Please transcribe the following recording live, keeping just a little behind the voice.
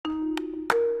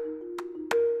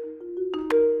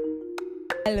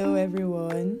Hello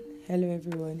everyone. Hello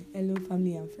everyone. Hello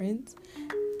family and friends.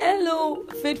 Hello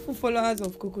faithful followers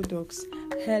of Kokotalks.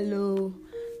 Hello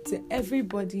to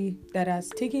everybody that has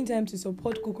taken time to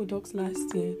support Kokotalks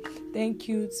last year. Thank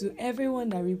you to everyone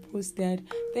that reposted.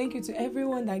 Thank you to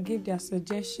everyone that gave their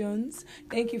suggestions.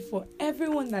 Thank you for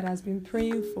everyone that has been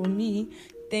praying for me.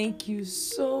 Thank you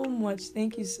so much.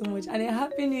 Thank you so much. And a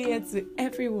happy new year to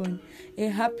everyone. A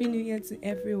happy new year to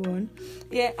everyone.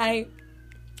 Yeah, I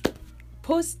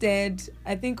posted,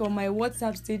 I think, on my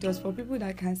WhatsApp status for people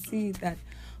that can see it, that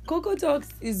Kokotalks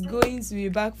is going to be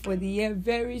back for the year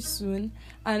very soon.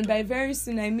 And by very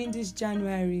soon, I mean this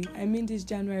January.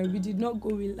 We did not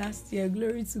go with last year.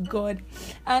 Glory to God.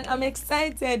 And I'm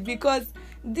excited because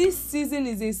this season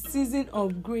is a season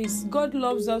of grace. God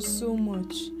loves us so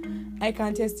much. I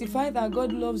can testify that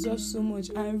God loves us so much,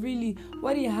 and really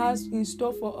what He has in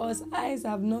store for us, eyes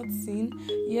have not seen,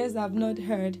 ears have not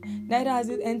heard, neither has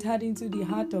it entered into the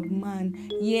heart of man.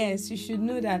 Yes, you should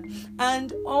know that.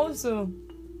 And also,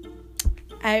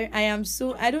 I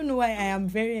don't know why I am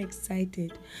very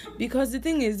excited, because the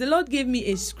thing is, the Lord gave me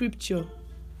a scripture.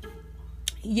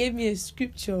 He gave me a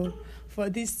scripture for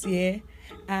this year,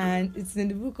 and it's in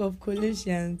the book of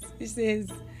Colossians. It says,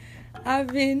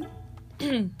 having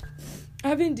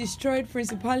destroyed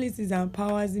principalities and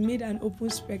powers, He made an open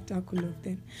spectacle of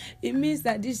them. It means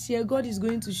that this year God is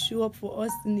going to show up for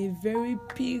us in a very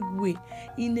big way.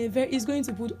 He's going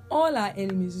to put all our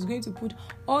enemies, He's going to put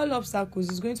all obstacles,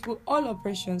 He's going to put all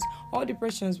oppressions, all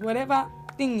depressions, whatever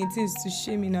thing it is, to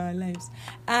shame in our lives.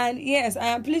 And yes, I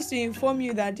am pleased to inform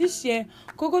you that this year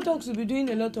Kokotalks will be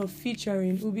doing a lot of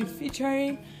featuring. We'll be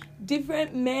featuring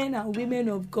different men and women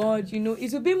of God.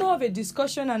 It will be more of a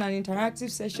discussion and an interactive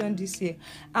session this year.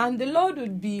 And the Lord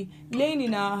would be laying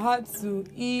in our hearts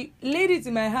He laid it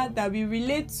in my heart that we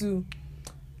relate to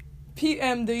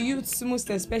the youths,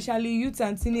 most especially youths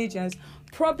and teenagers,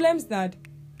 problems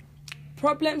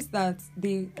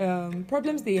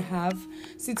they have,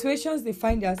 situations they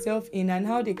find themselves in, and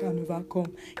how they can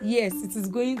overcome. Yes, it is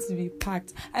going to be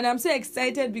packed, and I'm so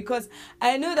excited because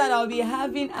I know that I'll be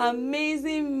having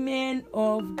amazing men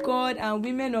of God and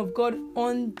women of God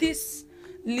on this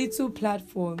little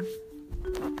platform.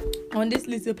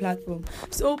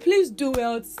 So please do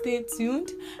well, stay tuned.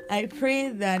 I pray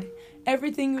that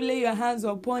everything you lay your hands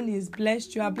upon is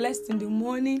blessed. You are blessed in the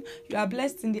morning, you are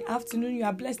blessed in the afternoon, you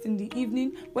are blessed in the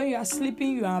evening. When you are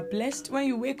sleeping, you are blessed. When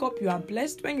you wake up, you are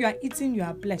blessed. When you are eating, you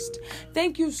are blessed.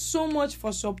 Thank you so much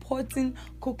for supporting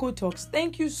Kokotalks.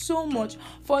 Thank you so much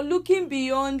for looking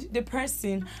beyond the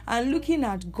person and looking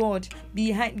at God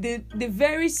behind the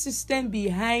very system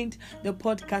behind the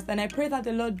podcast. And I pray that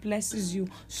the Lord blesses you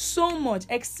so much,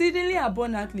 exceedingly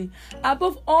abundantly,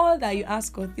 above all that you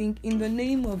ask or think, in the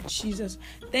name of Jesus.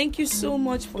 Thank you so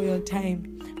much for your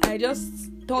time. I just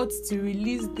thought to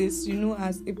release this,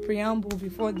 as a preamble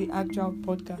before the actual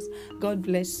podcast. God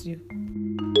bless you.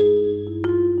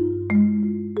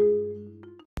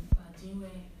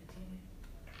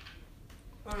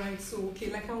 Alright, so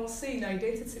like I was saying,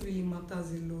 identity really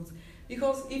matters a lot,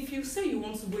 because if you say you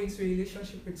want to go into a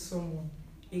relationship with someone,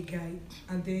 a guy,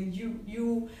 and then you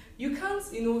can't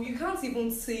you can't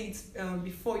even say it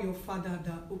before your father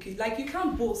that you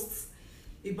can't boast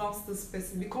about this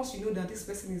person, because you know that this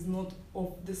person is not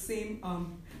of the same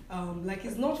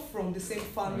he's not from the same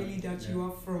family that you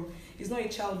are from. He's not a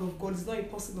child of God. He's not a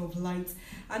person of light.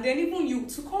 And then even you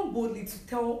to come boldly to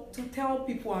tell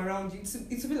people around you,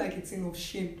 it will be like a thing of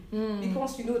shame,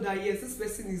 because you know that yes, this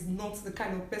person is not the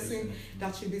kind of person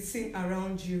that should be seen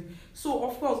around you. So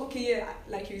of course,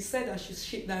 like you said,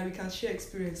 that we can share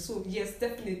experience. So yes,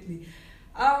 definitely.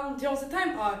 There was a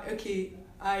time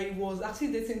I was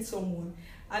actually dating someone,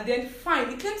 and then fine,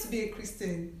 he claimed to be a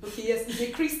Christian. Yes, he's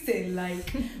a Christian,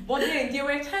 but then there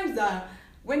were times that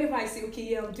whenever I say,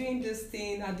 I'm doing this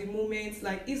thing at the moment,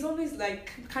 he's always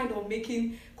kind of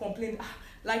making complaint,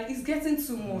 it's getting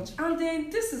too much. And then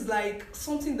this is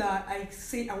something that I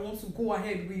say I want to go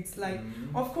ahead with.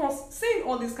 Of course, saying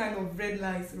all these kind of red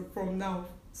lights from now,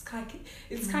 it's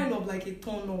kind of like a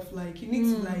turn off. You need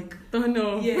to turn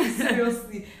off. Yeah,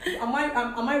 seriously. Am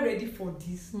I ready for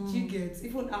this? Do you get?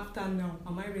 Even after now,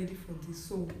 am I ready for this?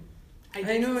 So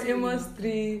I know Amos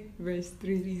 3 verse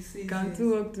 3 says, can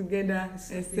two work together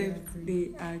except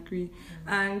they agree.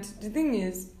 And the thing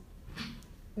is,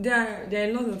 there are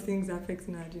a lot of things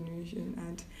affecting our generation,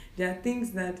 and there are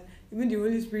things that even the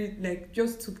Holy Spirit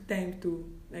just took time to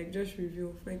just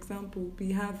reveal. For example,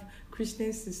 we have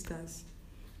Christian sisters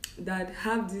that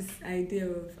have this idea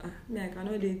of I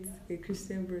cannot date a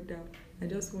Christian brother. I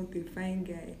just want a fine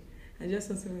guy. I just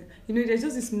want to, there's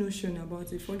just this notion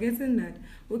about it, forgetting that,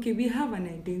 okay, we have an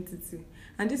identity,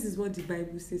 and this is what the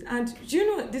Bible says. And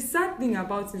the sad thing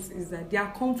about it is that they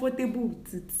are comfortable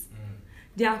with it.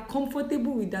 They are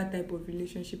comfortable with that type of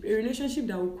relationship, a relationship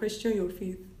that will question your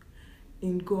faith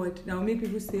in God, that will make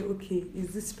people say, okay,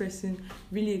 is this person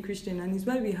really a Christian? And it's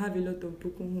why we have a lot of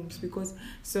broken homes, because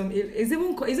it's not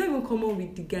even common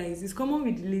with the guys, it's common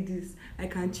with the ladies. I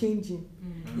can change him.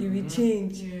 He will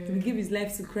change. He will give his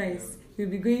life to Christ. He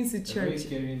will be going to church.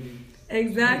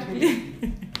 Exactly.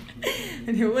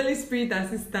 And the Holy Spirit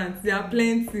assistants, there are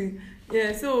plenty.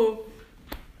 Yeah, so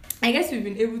I guess we've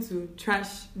been able to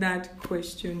trash that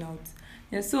question out.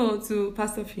 Yeah, so to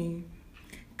Pastor Finn,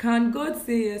 can God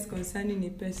say yes concerning a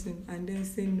person and then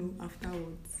say no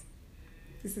afterwards?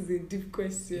 This is a deep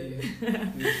question.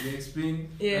 Yeah. You explain.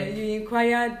 Yeah, you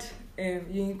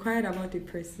inquired about a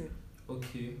person.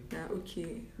 Okay. Yeah,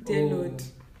 okay. Dear Lord.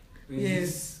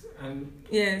 Yes. And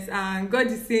yes, and God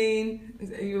is saying,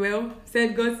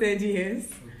 God said yes.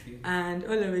 Okay. And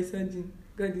all of a sudden,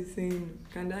 God is saying no.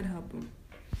 Can that happen?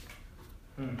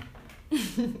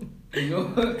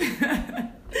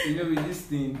 With this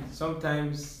thing,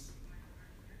 sometimes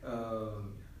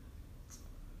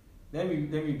let me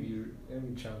try and be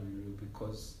real,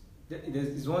 because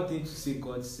there's one thing to say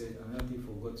God said, another thing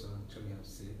for God to actually have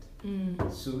said.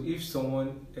 So if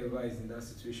someone ever is in that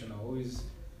situation,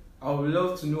 I would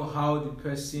love to know how the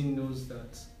person knows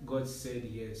that God said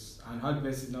yes, and how the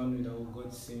person now knows that God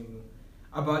is saying no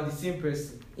about the same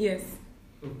person. Yes.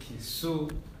 Okay, so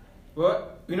we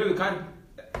can't.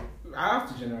 I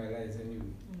have to generalize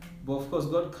anyway, but of course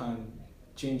God can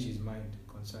change His mind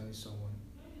concerning someone.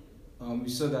 We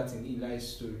saw that in Eli's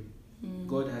story.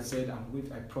 God had said,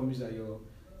 I promise that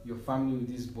your family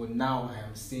with this, but now I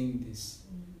am saying this,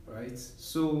 right?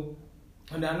 So,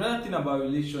 and another thing about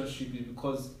relationship is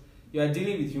because you are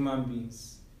dealing with human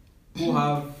beings who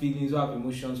have feelings, who have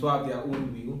emotions, who have their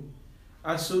own will.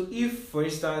 And so if, for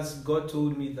instance, God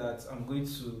told me that I'm going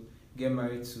to get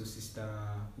married to Sister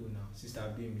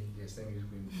Abimi. Yes, let me use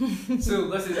Abimi. So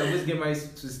God says I'm going to get married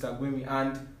to Sister Abimi,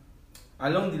 and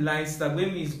along the line, Sister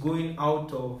Abimi is going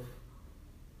out of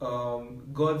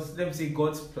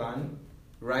God's plan,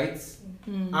 right?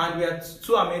 And we are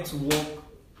two are meant to work.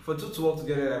 For two to work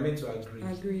together, they are meant to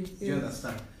agree. Do you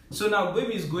understand? So now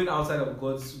Baby is going outside of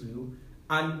God's will,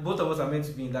 and both of us are meant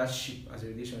to be in that ship as a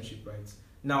relationship, right?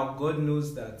 Now God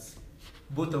knows that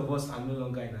both of us are no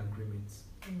longer in agreement.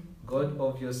 God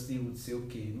obviously would say,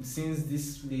 okay, since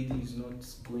this lady is not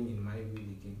going in my will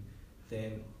again,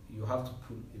 then you have to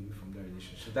pull away from that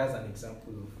relationship. That's an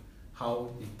example of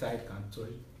how the tide can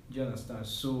turn. Do you understand?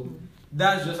 So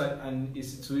that's just a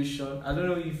situation. I don't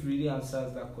know if it really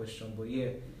answers that question, but yeah,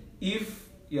 if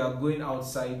you are going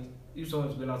outside, if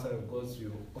someone's going outside of God's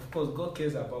will, of course God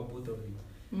cares about both of you,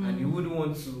 and you wouldn't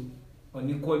want to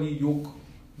unequally yoke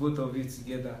both of you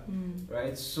together,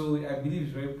 right? So I believe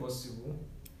it's very possible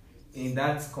in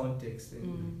that context,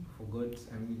 for God,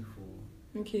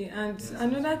 for... Okay, and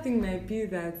another thing might be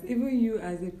that even you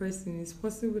as a person, it's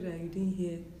possible that you didn't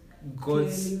hear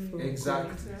God's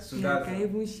exactly. So I can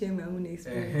even share my own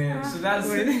experience. So that's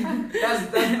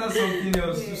something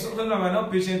else. So sometimes I'm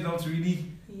not patient enough to really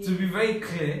to be very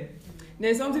clear.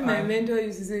 There's something my mentor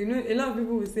used to say. A lot of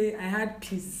people will say I had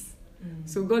peace,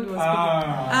 so God was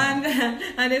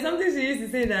speaking. And there's something she used to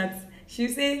say that she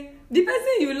would say the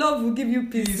person you love will give you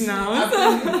peace now.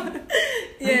 So,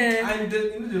 yeah. And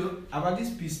about this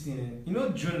peace thing,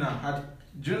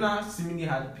 Jonah seemingly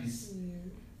had peace.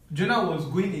 Jonah was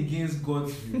going against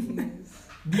God's will.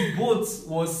 The boat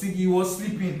was sinking, he was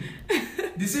sleeping.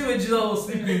 The same way Jesus was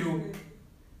sleeping,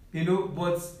 though.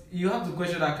 But you have to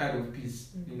question that kind of peace.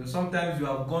 Sometimes you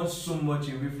have gone so much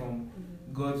away from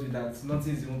God's will that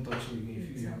nothing is even touching you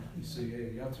if you have peace. So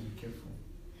you have to be careful.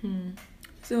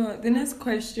 So the next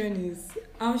question is,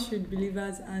 how should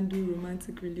believers handle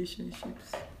romantic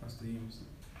relationships? That's the hymns.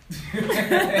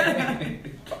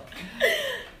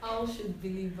 How should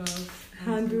believers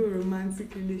handle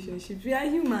romantic relationships? We are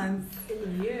humans.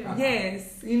 Yeah.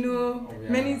 Yes,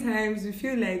 many times we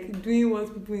feel like doing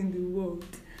what people in the world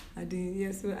are doing.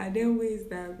 Yes, so are there ways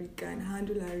that we can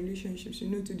handle our relationships, to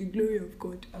the glory of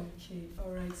God? Okay,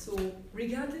 all right. So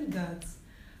regarding that,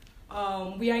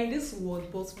 we are in this world,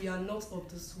 but we are not of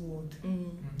this world.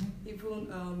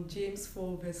 Even James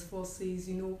 4 verse 4 says,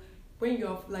 when you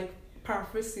have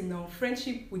paraphrasing now,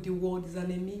 friendship with the world is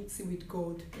an enmity with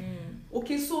God.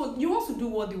 Okay, so you want to do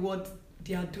what the world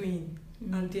they are doing,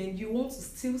 and then you want to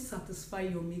still satisfy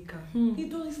your maker.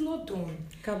 It's not done.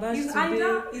 It's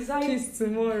either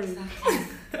tomorrow.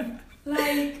 Exactly.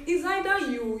 Like, it's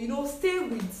either you know, stay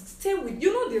with,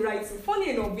 you know the right thing.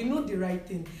 Funny enough, we know the right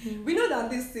thing. We know that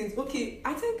these things, okay,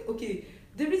 I think, okay,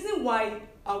 the reason why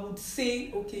I would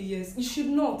say, okay, yes, you should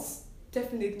not,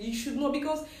 definitely, you should not,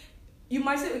 because you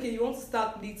might say, okay, you want to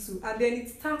start little, and then it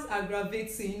starts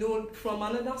aggravating, you know, from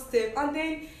another step, and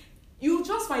then you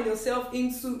just find yourself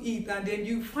into it, and then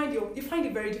you find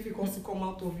it very difficult to come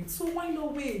out of it. So why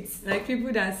not wait? Like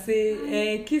people that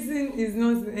say kissing is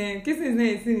not a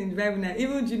sin in the Bible. Now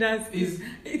even Judas kissed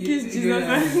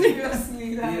Jesus.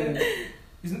 Seriously,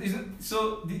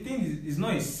 So the thing is, it's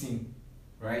not a sin,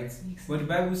 right? Exactly. But the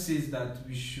Bible says that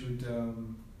we should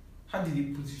how did he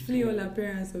put it? Flee all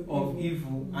appearance of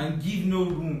evil and give no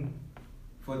room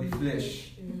for the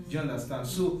flesh. Do you understand?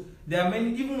 So there are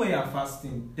many, even when you are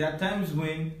fasting, there are times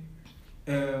when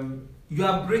you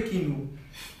are breaking.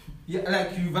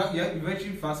 Like you've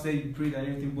actually fasted, you prayed and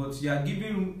everything, but you are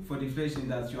giving room for the flesh in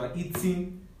that you are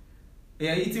eating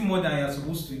more than you are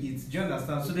supposed to eat. Do you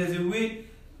understand? So there's a way,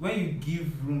 when you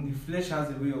give room, the flesh has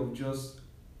a way of just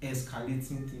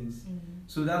escalating things.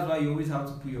 So that's why you always have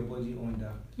to put your body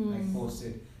under, like Paul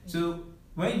said. So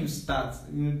when you start,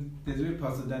 you know, there's a way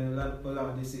Pastor Daniel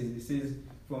Olamide says, he says,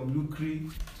 from lucre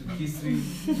to kisri,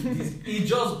 it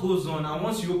just goes on, and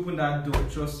once you open that door,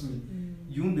 trust me,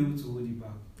 you won't be able to hold it back.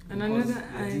 And another,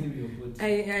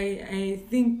 I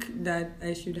think that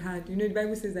I should add, you know, the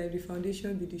Bible says that if the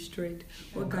foundation be destroyed,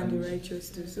 what can the righteous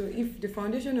do? So if the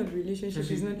foundation of the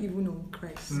relationship is not even on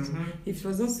Christ, if it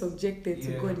was not subjected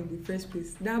to God in the first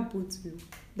place, that boat will,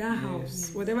 that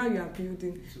house, whatever you are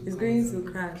building, is going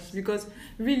to crash. Because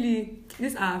really,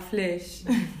 this is our flesh.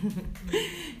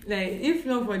 Like, if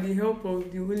not for the help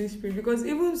of the Holy Spirit, because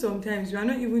even sometimes you are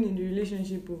not even in the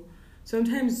relationship,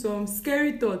 sometimes some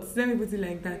scary thoughts, let me put it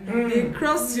like that, they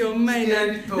cross your mind,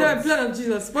 and the blood of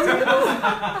Jesus. Some people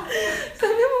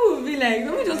will be like,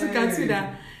 let me just look at you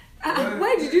that,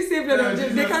 why did you say blood of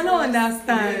Jesus? They cannot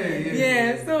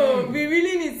understand. So we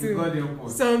really need to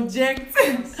subject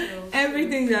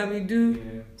everything that we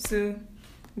do to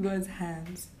God's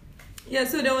hands.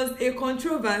 So there was a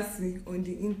controversy on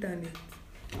the internet.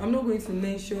 I'm not going to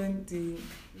mention the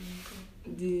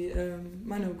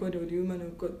man of God or the woman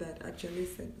of God that actually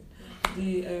said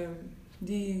it.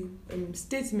 The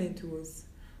statement was,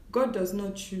 God does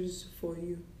not choose for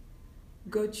you,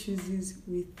 God chooses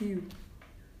with you.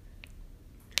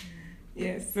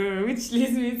 So which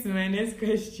leads me to my next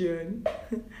question.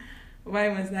 Why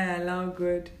must I allow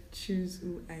God choose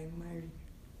who I marry?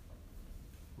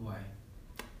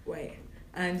 Why?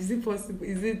 And is it possible,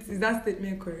 is that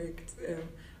statement correct?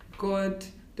 God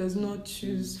does not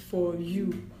choose for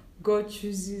you, God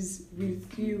chooses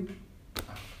with you.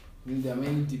 There are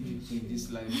many deep people in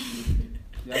this life.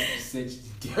 You have to search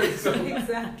the depths.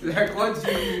 Exactly. Like, what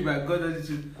do you mean by God doesn't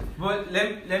choose? But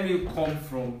let me come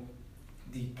from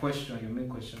the question, your main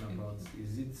question about,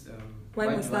 is it why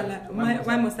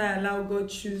must I allow God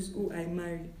choose who I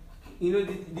marry? You know,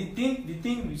 the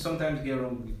thing we sometimes get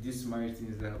wrong with this marriage thing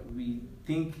is that we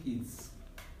think it's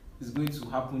going to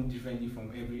happen differently from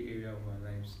every area of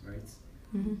our lives, right?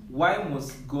 Why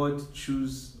must God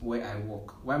choose where I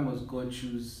work? Why must God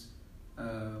choose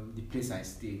the place I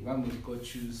stay? Why must God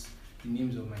choose the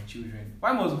names of my children?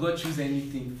 Why must God choose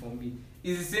anything for me?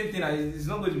 It's the same thing. It's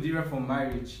not going to be different from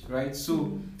marriage, right?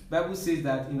 So Bible says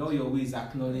that in all your ways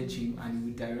acknowledge Him and He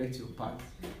will direct your path.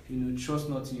 You know, trust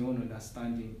not in your own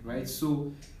understanding, right?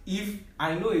 So if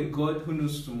I know a God who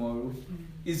knows tomorrow,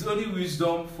 it's only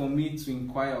wisdom for me to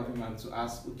inquire of Him and to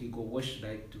ask, okay, God, what should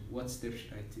I do? What steps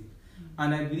should I take?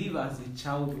 And I believe as a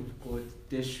child of God,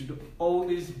 there should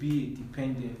always be a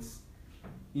dependence.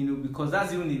 You know, because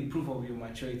that's even a proof of your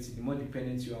maturity. The more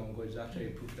dependent you are on God, is actually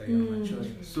a proof that you are mature.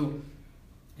 So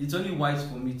it's only wise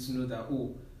for me to know that,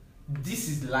 this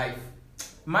is life.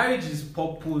 Marriage is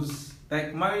purpose.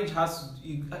 Like, marriage it has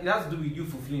to do with you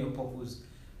fulfilling your purpose.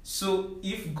 So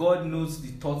if God knows the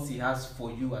thoughts He has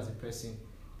for you as a person,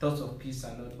 thoughts of peace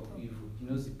and not of evil, He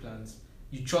knows the plans.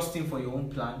 You trust Him for your own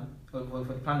plan, or for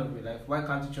the plan of your life. Why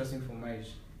can't you trust Him for marriage?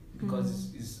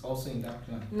 Because it's also in that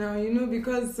plan. Now, you know,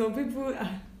 because some people,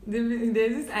 there's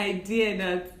this idea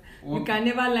that you can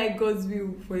never like God's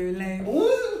will for your life.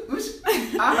 Which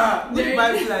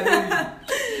Bible like that?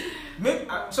 Maybe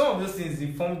some of those things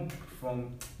informed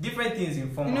from different things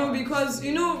inform. You know, because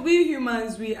you know, we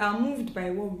humans, we are moved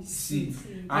by what we see,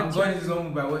 and God is not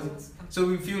moved by what it. So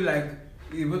we feel like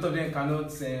both of them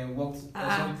cannot work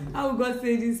or something. How God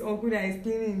say this uncle that is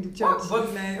cleaning in the church is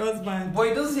my husband? But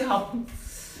it doesn't happen.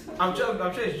 I'm sure it's or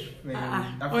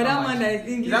that man that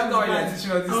is English. That's not why you're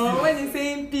teaching us this thing. When he's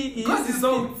saying P, because it's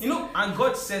not, you know, and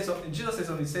God said something, Jesus said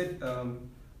something, He said,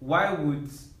 why would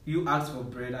you ask for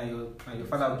bread and your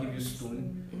father will give you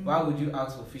stone? Why would you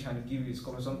ask for fish and he give you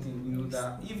something? You know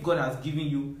that if God has given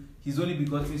you His only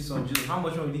begotten Son, Jesus, how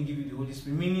much more will He give you the Holy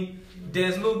Spirit? Meaning,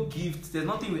 there's no gift, there's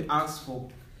nothing we ask for.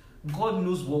 God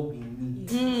knows what we need.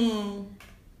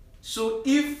 So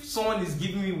if someone is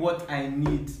giving me what I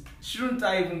need, shouldn't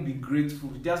I even be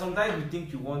grateful? There are sometimes you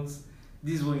think you want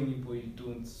this is what you need, but you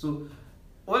don't. So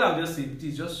all I'm just saying,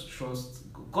 please just trust.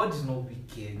 God is not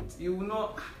wicked. He will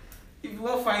not. If you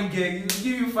want fine girl, He will give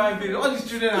you fine baby. All these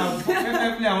children are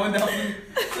perfectly and wonderful.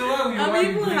 So why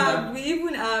will you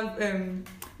want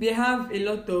we have a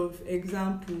lot of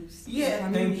examples.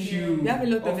 Yeah, thank you. We have a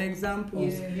lot of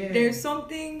examples. Yeah. There's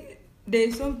something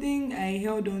I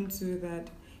held on to that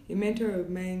a mentor of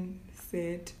mine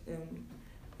said.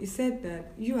 He said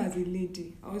that you as a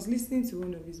lady, I was listening to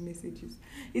one of his messages.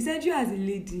 He said, you as a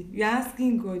lady, you're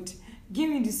asking God,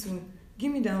 give me this one,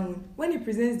 give me that one. When He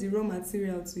presents the raw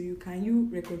material to you, can you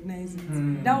recognize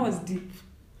it? That was deep.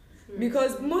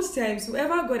 Because most times,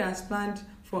 whoever God has planned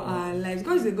for our lives,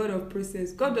 God is a God of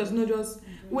process. God does not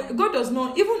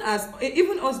even us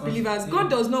believers, God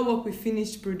does not work with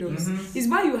finished products. It's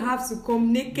why you have to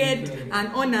come naked and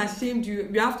unashamed.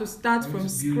 You have to start from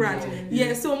scratch.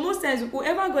 So most times,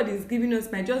 whoever God is giving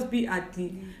us might just be at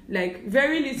the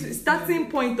very little starting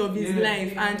point of his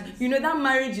life, and that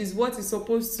marriage is what is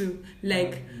supposed to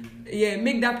make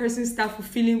that person start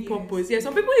fulfilling purpose.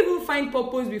 Some people even find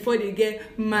purpose before they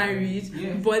get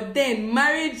married, but then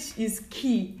marriage is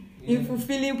key in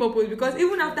fulfilling purpose, because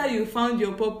even after you found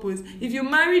your purpose, if you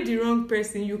marry the wrong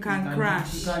person, you can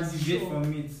crash. You can deviate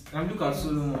from it. And look at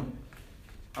Solomon.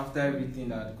 After everything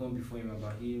that had gone before him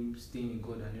about him staying in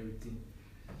God and everything,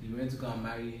 he went to go and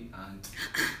marry, and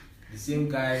the same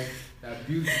guy that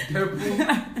built the temple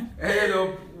ended up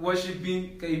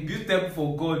worshipping. He built temple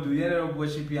for God, he ended up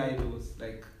worshipping idols.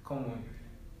 Come on.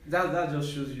 That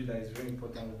just shows you that it's very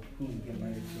important who you get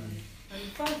married to. And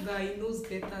the fact that He knows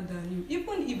better than you,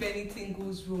 even if anything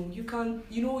goes wrong, you can,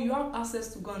 you have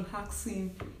access to go and ask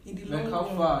Him in the long run. How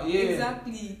far? Yeah.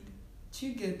 Exactly. Do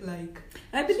you get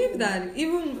I believe that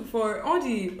even for all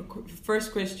the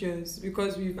first questions,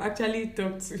 because we've actually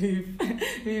talked,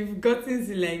 we've gotten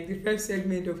to the first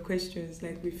segment of questions,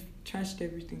 we've trashed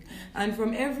everything, and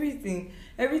from everything,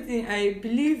 I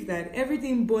believe that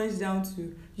everything boils down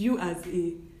to you as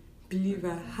a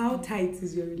believer. How tight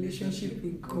is your relationship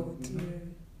with God?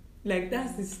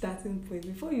 That's the starting point.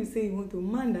 Before you say you want a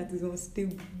man that is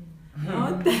unstable,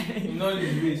 how tight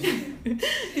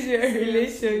is your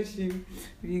relationship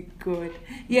with God?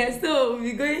 So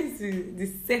we're going to the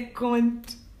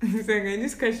second.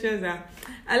 These questions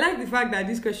I like the fact that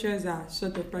these questions are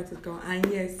sort of practical, and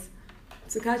yes,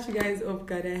 to catch you guys off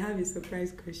guard, I have a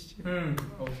surprise question.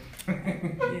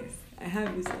 Yes, I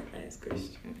have a surprise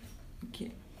question.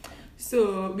 Okay.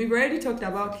 So we've already talked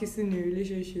about kissing in a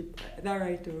relationship, that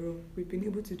right or wrong. We've been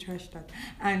able to trash that.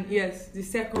 And yes, the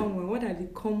second one, what are the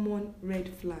common red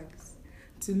flags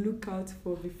to look out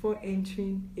for before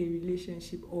entering a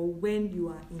relationship or when you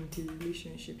are in the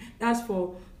relationship? That's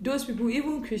for those people,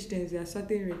 even Christians, there are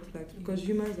certain red flags because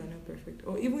humans are not perfect.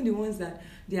 Or even the ones that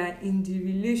they are in the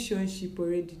relationship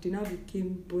already, they now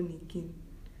became born again.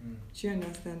 Do you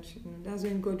understand? That's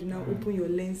when God will now open your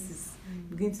lenses,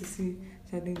 begin to see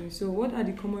certain things. So what are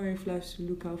the common red flags to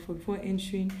look out for before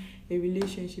entering a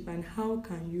relationship, and how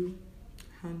can you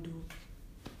handle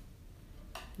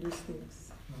those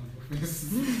things?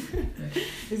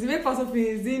 It's a very possible thing.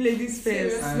 It's doing ladies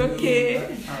first.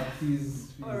 Okay.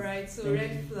 Please. Alright, so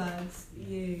red flags.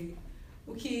 Yeah.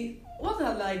 Okay, what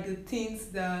are the things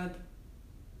that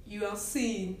you are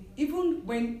seeing, even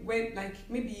when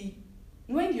maybe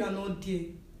when you are not there,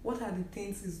 what are the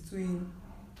things He's doing?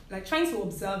 Trying to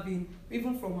observe Him,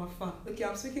 even from afar. Okay,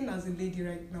 I'm speaking as a lady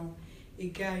right now. A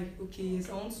guy, okay, yes,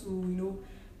 I want to,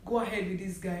 go ahead with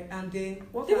this guy, and then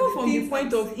what even are the from the things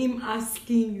point of him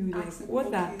asking you,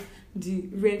 what are the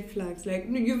red flags?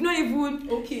 You've not even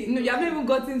you have not even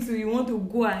gotten to you want to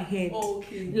go ahead.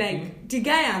 The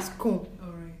guy has come.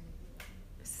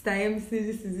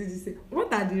 This.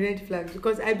 What are the red flags?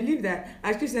 Because I believe that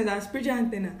as Christians, our spiritual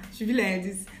antenna should be like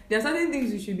this. There are certain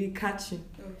things we should be catching,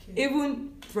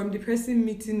 even from the person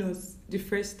meeting us the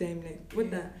first time.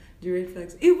 What are the red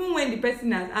flags? Even when the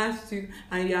person has asked you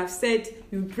and you have said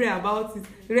you pray about it,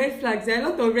 red flags. There are a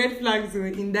lot of red flags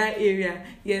in that area.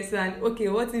 Yes, and what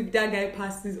if that guy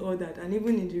passes all that? And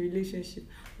even in the relationship,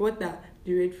 what are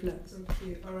the red flags?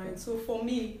 Okay, all right. So for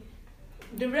me,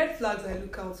 the red flags I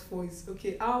look out for is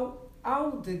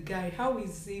how the guy, how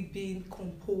is he being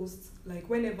composed?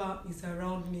 Whenever he's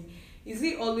around me, is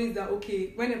he always that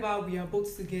whenever we are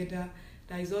both together,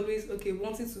 that is always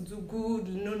wanting to do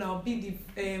good, now be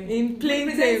the in plain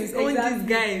terms, all these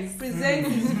guys present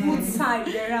his good side,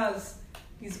 whereas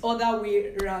his other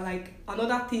way around, like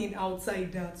another thing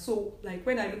outside that. So like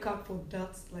when I look out for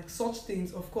that, like such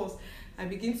things, of course, I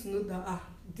begin to know that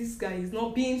this guy is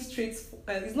not being straight.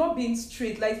 He's not being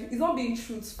straight. Like he's not being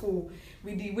truthful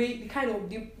with the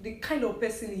kind of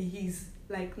person he is,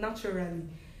 like naturally.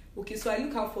 Okay, so I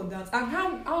look out for that. And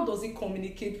how does he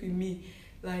communicate with me?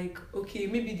 Like,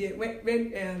 maybe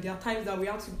when there are times that we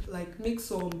have to like make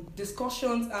some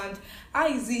discussions, and how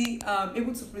is he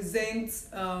able to present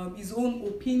his own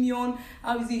opinion?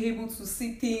 How is he able to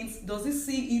see things? Does he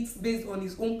see it based on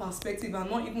his own perspective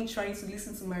and not even trying to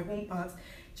listen to my own part?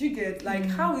 Do you get, like,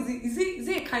 how is he? Is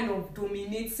he a kind of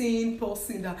dominating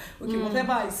person that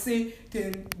whatever I say,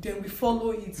 then we follow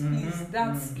it? Please,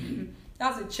 that's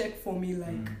a check for me.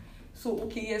 Like, so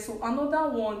So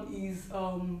another one is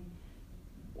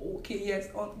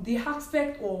the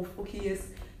aspect of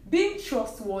being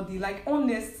trustworthy, like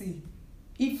honesty.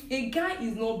 If a guy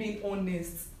is not being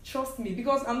honest, trust me,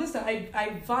 because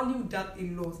I value that a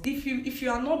lot. If you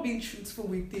are not being truthful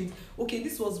with things,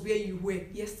 this was where you were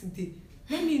yesterday,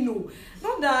 let me know.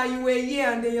 Not that you were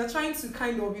here and then you're trying to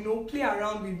kind of play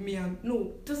around with me, and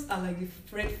no, those are like the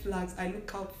red flags I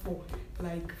look out for,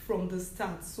 like from the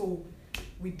start. So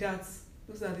with that,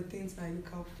 those are the things I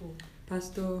look out for.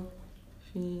 Pastor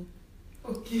Fee.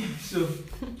 Okay, so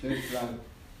red flag,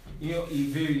 it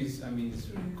varies. I mean, it's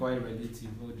quite relative,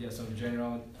 but there are some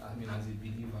general, as a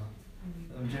believer,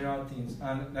 some general things.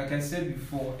 And like I said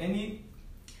before, any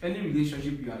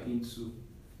relationship you are into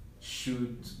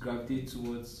should gravitate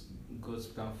towards God's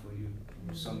plan for you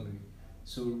in some way.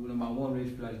 So number one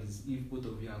red flag is if both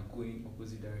of you are going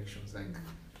opposite directions. Like,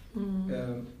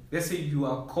 let's say you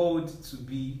are called to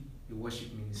be a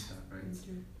worship minister, right?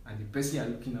 And the person you are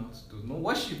looking out does not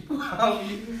worship.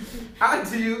 How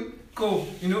do you go?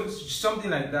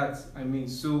 Something like that.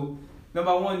 So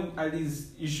number one, at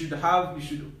least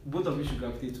both of you should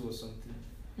gravitate towards something.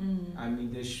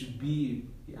 There should be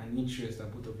an interest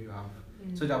that both of you have.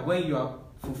 So that when you are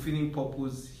fulfilling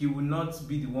purpose, he will not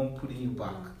be the one putting you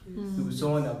back. He will be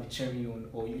someone that will be cheering you on,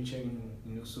 or you cheering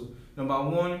him. So number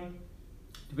one,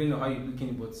 depending on how you're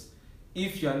looking, but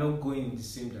if you are not going in the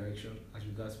same direction as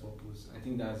regards purpose, I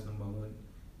think that's number one.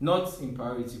 Not in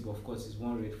priority, but of course it's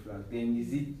one red flag. Then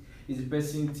is the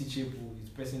person teachable? Is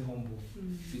the person humble?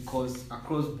 Because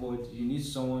across board, you need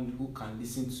someone who can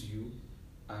listen to you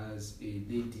as a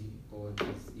lady,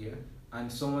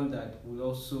 and someone that will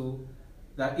also,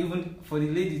 that even for the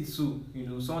lady too,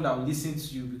 someone that will listen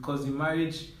to you, because in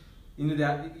marriage,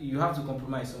 that you have to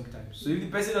compromise sometimes. So if the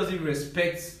person doesn't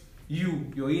respect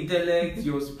you, your intellect,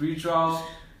 your spiritual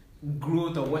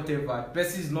growth or whatever, the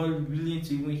person is not willing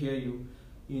to even hear you,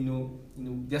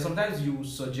 there's sometimes you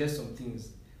suggest some things.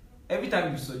 Every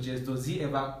time you suggest, does he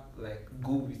ever like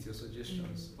go with your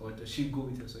suggestions, or does she go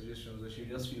with your suggestions, or she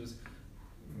just feels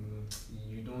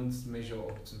you don't measure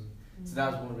up to me? So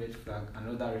that's one red flag.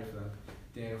 Another red flag,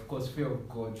 then of course fear of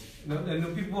God.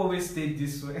 People always state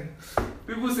this way.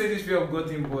 People say this fear of God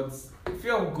thing, but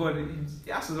fear of God,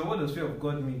 what does fear of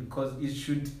God mean? Because it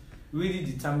should really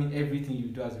determine everything you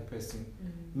do as a person.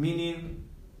 Meaning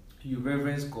you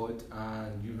reverence God,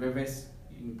 and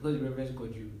because you reverence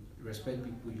God, you respect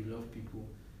people, you love people.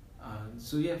 And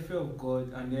so fear of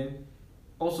God. And then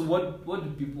also what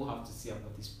do people have to say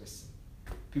about this person?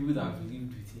 People that have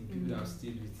lived with him, people that have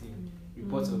stayed with him,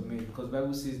 reports of men. Because the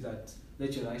Bible says that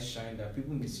let your light shine, that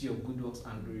people may see your good works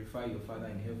and glorify your Father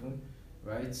in heaven,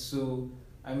 right? So,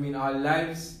 our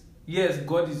lives, yes,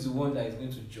 God is the one that is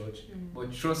going to judge,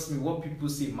 but trust me, what people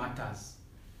say matters.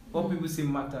 What people say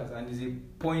matters, and is a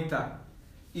pointer.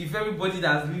 If everybody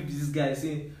that has lived with this guy is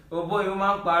saying, oh boy, you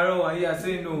man paro, and you are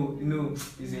saying no,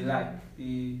 it's a lie.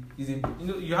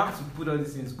 You have to put all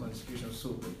these things into consideration.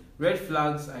 So, red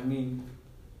flags,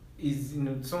 is some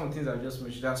of the things I've just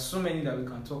mentioned. There are so many that we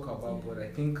can talk about, but I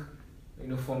think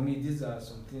for me these are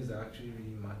some things that actually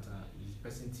really matter. Is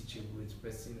person teachable? Is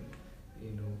person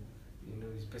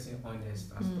is person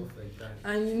honest and stuff like that?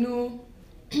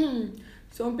 And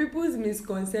some people's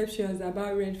misconceptions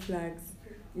about red flags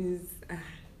is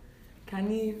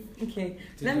can you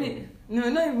let me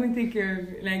not even take care of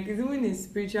it. Like, it's even a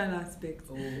spiritual aspect.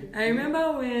 I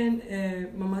remember when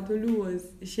Mama Tolu was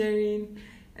sharing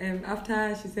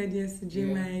after she said yes to J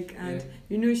Mike, and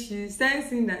she started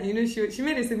saying that she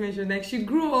made a statement like she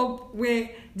grew up where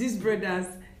these brothers,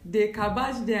 they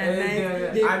kabash their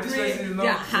life, they pray,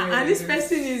 and this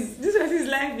person's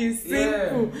life is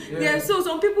simple. So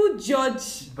some people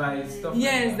judge by stuff.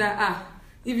 Yes, like that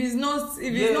if it's not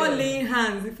laying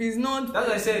hands, if it's not. That's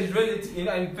why I said it's relative.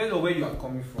 It depends on where you are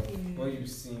coming from, what you've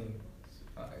seen.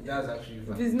 That's actually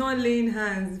if it's not laying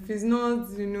hands, if it's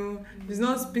not, if it's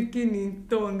not speaking in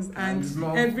tongues and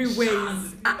everywhere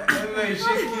is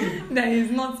shaking, that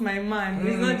is not my man.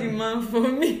 He's not the man for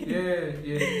me.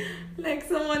 Yeah. Like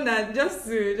someone that just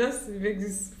to make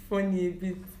this funny a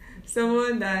bit,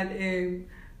 someone that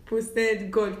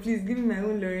posted, God, please give me my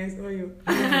own Lawrence oil.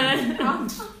 And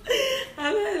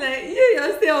I'm like, you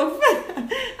yourself,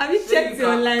 have you checked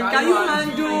your life? Can you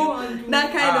handle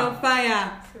that kind of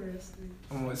fire?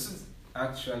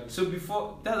 Actually, so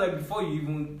before you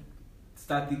even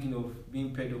start thinking of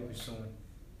being paired up with someone,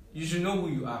 you should know who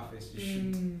you are first. You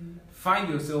should find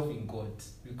yourself in God,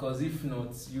 because if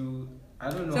not, I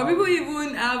don't know. Some people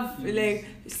even have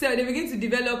so they begin to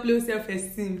develop low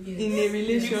self-esteem in a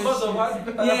relationship because of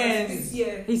what? Yes,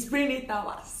 he's praying 8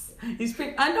 hours. He's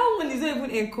praying, and that one is not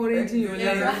even encouraging your life.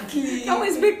 Exactly. That one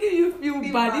is making you feel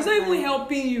bad. It's not even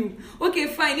helping you. Okay,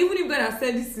 fine. Even if God has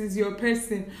said this is your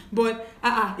person, but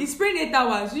he's praying 8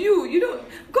 hours. You don't.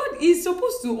 God is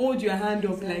supposed to hold your hand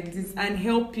up like this and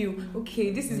help you.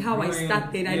 Okay, this is how I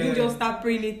started. I didn't just start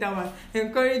praying 8 hours.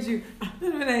 Encourage you.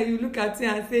 When you look at you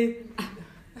and say,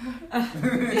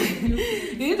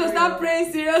 you need to start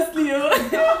praying seriously.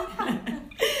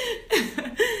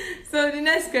 So the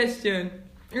next question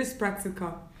is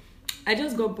practical. I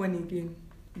just got born again,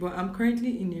 but I'm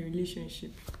currently in a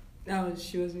relationship.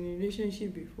 She was in a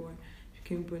relationship before she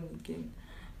became born again.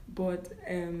 But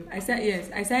I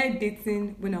started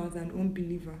dating when I was an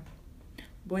unbeliever.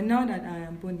 But now that I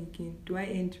am born again, do I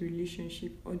end the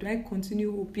relationship, or do I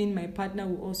continue hoping my partner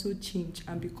will also change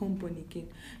and become born again?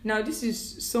 Now, this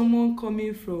is someone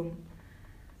coming from,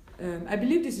 I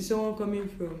believe this is someone coming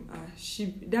from,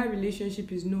 that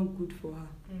relationship is not good for her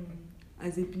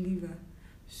as a believer.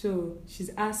 So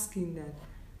she's asking that,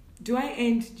 do I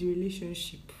end the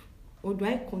relationship, or do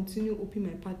I continue hoping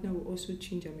my partner will also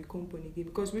change and become born again?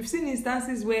 Because we've seen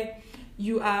instances where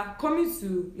you are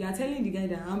telling the guy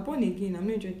that I'm born again, I'm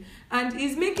not interested, and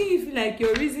it's making you feel like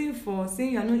your reason for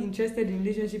saying you're not interested in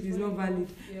relationship is not valid.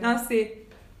 Now say,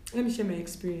 let me share my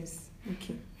experience.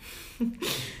 Okay.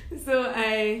 So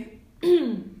I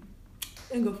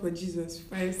thank God for Jesus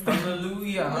first.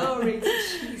 Hallelujah. Glory to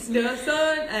Jesus.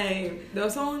 There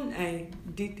was someone I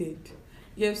dated.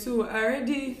 Yeah, so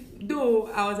though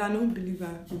I was an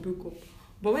unbeliever, we broke up.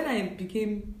 But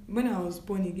when I was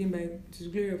born again by the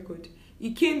glory of God,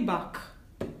 he came back.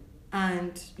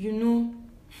 And,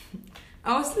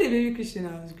 I was still a baby Christian,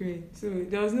 I was growing. So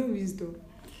there was no wisdom.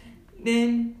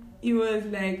 Then he was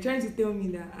like trying to tell me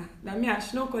that me, I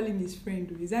should not call him his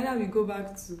friend. It's either we go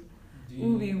back to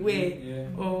who we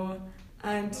were,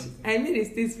 and I made a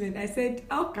statement. I said,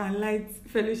 how can light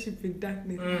fellowship with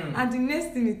darkness? And the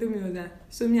next thing he told me was that,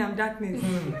 so me, I'm darkness.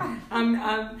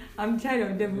 I'm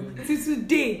child of devil. Till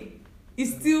today, he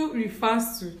still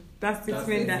refers to that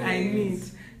statement that I made.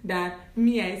 That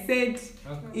me, I said,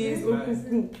 is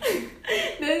okuku.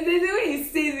 There's a way he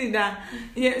says it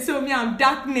that, so me, I'm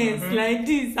darkness, like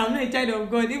this. I'm not a child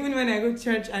of God, even when I go to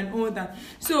church and all that.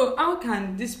 So how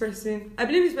can this person, I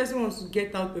believe this person wants to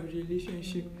get out of the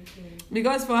relationship.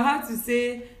 Because for her to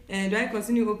say, do I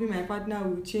continue hoping my partner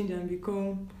will change and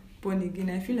become born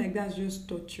again, I feel like that's just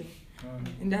torture.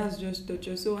 And that's just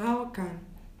torture. So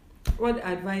what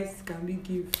advice can we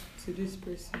give to this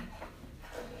person?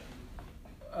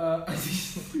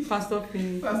 Pastor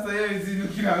Finn. Pastor, is he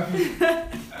looking at me?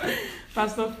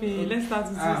 Pastor Finn, let's start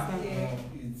with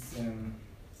this. No,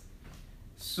 it's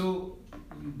so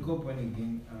you go born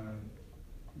again.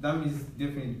 That means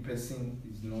definitely the person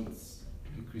is not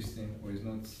a Christian, or is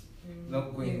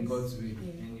not going in God's way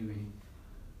anyway.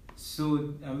 So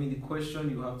the question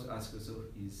you have to ask yourself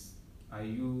is, are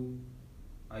you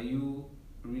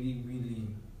really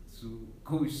willing to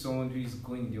go with someone who is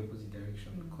going in the opposite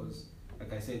direction? Because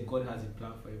like I said, God has a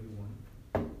plan for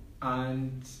everyone,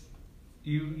 and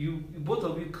you both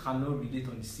of you cannot relate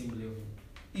on the same level.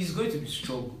 It's going to be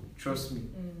struggle, trust me,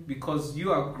 because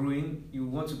you are growing, you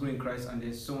want to grow in Christ, and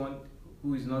there's someone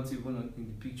who is not even in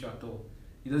the picture at all.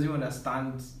 He doesn't even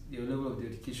understand your level of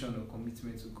dedication or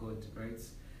commitment to God, right?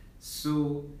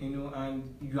 So,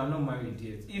 and you are not married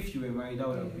yet. If you were married, that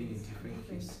would have been a different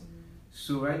case.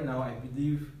 So right now, I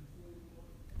believe,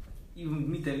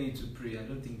 even me telling you to pray, I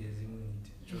don't think there's even need.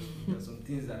 Trust me, there's some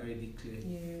things that are already clear.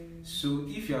 So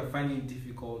if you are finding it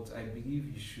difficult, I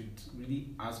believe you should really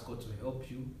ask God to help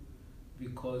you,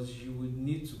 because you would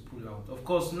need to pull out. Of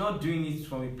course, not doing it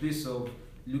from a place of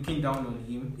looking down on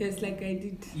him. Yes, like I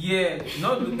did. Yeah,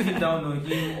 not looking down on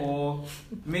him or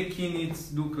making it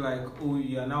look like, oh,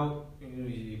 you are now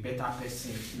a better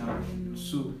person now.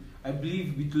 So I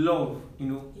believe with love,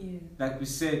 like we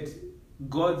said,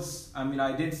 God's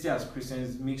identity as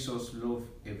Christians makes us love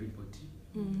everybody,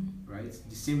 right?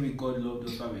 The same way God loved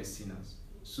us while we're sinners.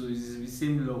 So it's the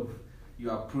same love you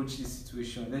approach this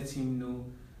situation. Let him know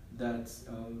that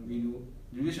the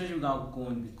relationship can't go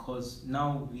on because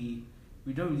now we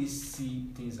don't really see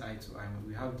things eye to eye.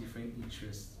 We have different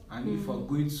interests, and if we're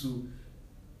going to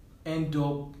end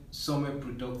up somewhere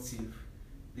productive,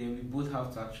 then we both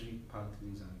have to actually part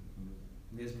ways and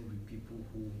let's move with people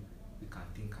who we can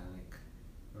think alike,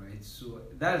 right? So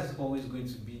that's always going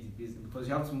to be the business, because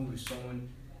you have to move with someone.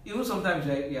 Even sometimes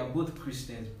you are both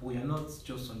Christians, but you're not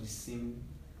just on the same.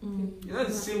 You're not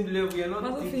the same level. You're not.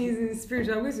 Other things in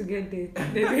spiritual. I'm going to get there.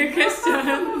 There's a question.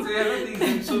 So you're not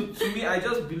thinking. So to me, I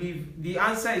just believe the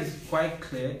answer is quite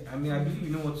clear. I believe you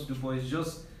know what to do, but it's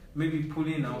just maybe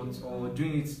pulling out or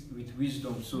doing it with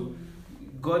wisdom. So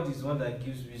God is one that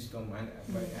gives wisdom, and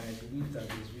I believe that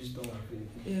there's wisdom and faith.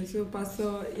 Yeah. So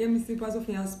Pastor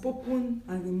Finn has spoken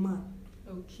as a man.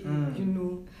 Okay.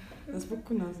 Has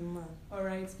spoken as a man. All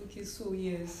right. Okay. So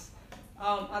yes,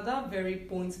 at that very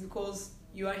point, because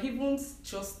you are even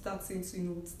just starting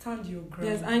to stand your ground.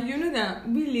 Yes, and you know that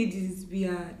we ladies, we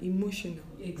are emotional.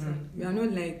 Exactly. We are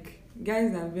not like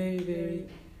guys are very very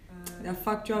they're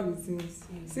factual with things.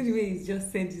 Yes. See the way he's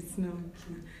just said it now.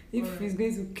 If he's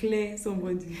going to clear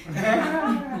somebody.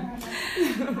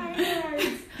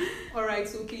 All right.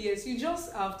 Okay. Yes, you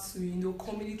just have to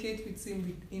communicate with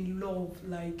him in love,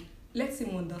 like let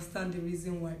him understand the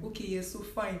reason why. Okay. Yes. So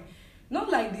fine. Not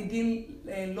like they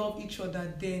didn't love each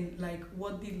other then, like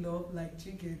what they love, like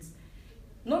you get.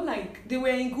 Not like they were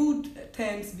in good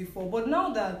terms before, but now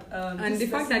that and the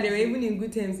fact that they were even in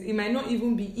good terms, it might not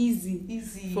even be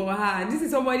easy for her. This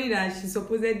is somebody that she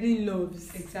supposedly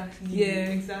loves. Exactly. Yeah.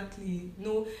 Exactly.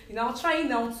 No, trying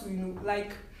now to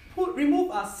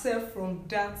remove herself from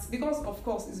that, because of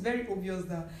course it's very obvious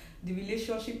that the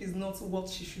relationship is not what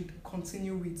she should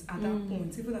continue with at that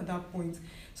point, even at that point.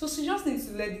 So she just needs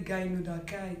to let the guy know that,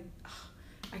 guy,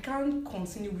 I can't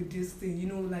continue with this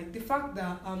thing, like the fact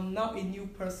that I'm now a new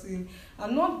person.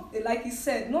 I'm not, like he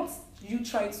said, not you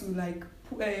try to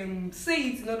say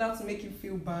it in order to make him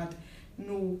feel bad.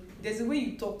 No, there's a way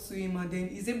you talk to him and then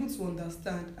he's able to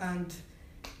understand, and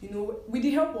with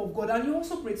the help of God, and you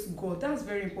also pray to God. That's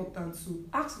very important too.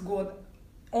 Ask God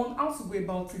on how to go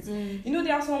about it.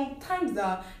 There are some times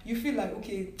that you feel like,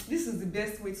 okay, this is the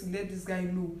best way to let this guy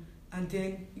know, and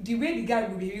then the way the guy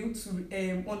will be able to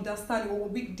understand, or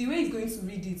the way he's going to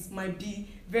read it might be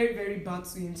very very bad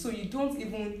to him. So you don't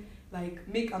even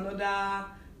make another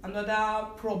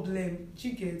problem.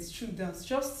 You get through that.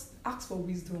 Just ask for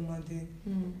wisdom, and then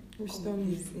wisdom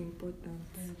is important.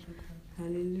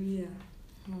 Hallelujah.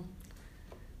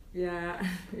 Yeah,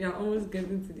 we are almost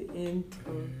getting to the end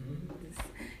of this.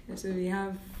 And so we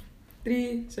have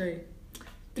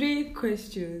three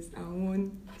questions and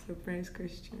one surprise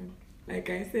question. Like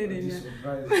I said earlier.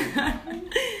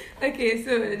 Okay,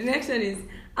 so the next one is,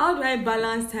 how do I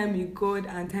balance time with God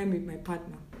and time with my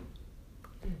partner?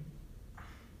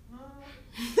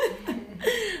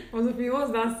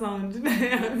 What's that sound?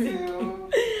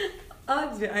 How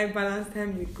do I balance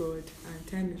time with God and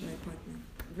time with my partner?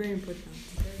 Very important.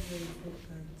 Very, very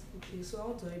important. Okay, so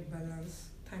how do I balance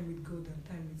time with God and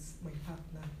time with my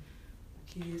partner?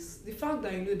 Okay, yes. The fact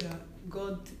that I know that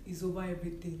God is over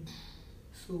everything.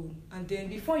 So, and then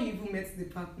before you even met the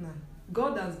partner,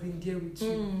 God has been there with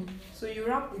you. So you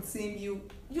rap with him,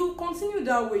 you continue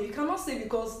that way. You cannot say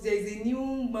because there is a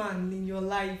new man in your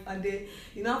life and then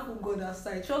you now put God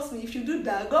aside. Trust me, if you do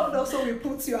that, God also will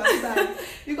put you aside.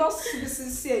 Because to be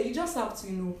sincere, you just have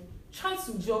to try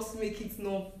to just make it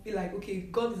not be like, okay,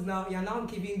 God is now, you're now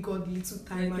giving God little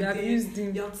time, you have used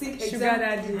him. You're thinking Sugar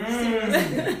daddy.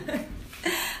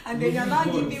 And then you're not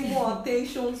giving more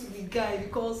attention to the guy,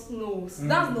 because that's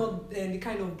not the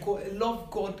kind of love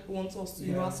God wants us to,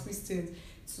 as Christians,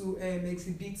 to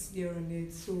exhibit here on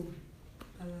it. So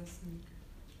balancing.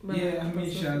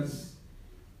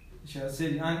 She has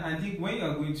said, and I think when you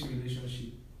are going to a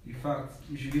relationship, in fact,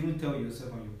 you should even tell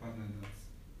yourself and your partner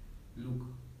that, look,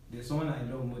 there's someone I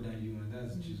love more than you, and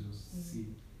that's Jesus. See,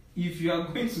 if you are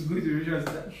going to go to a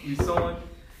relationship with someone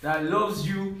that loves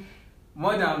you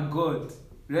more than God,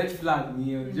 red flag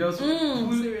me, just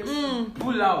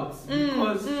pull out,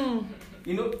 because Sir,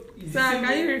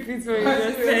 can you repeat what you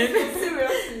just said?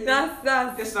 Seriously.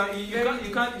 That's yes,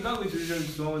 you can't go to a relationship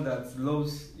with someone that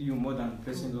loves you more than the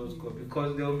person loves God,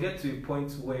 because they'll get to a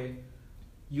point where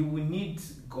you will need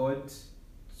God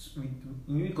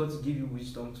you need God to give you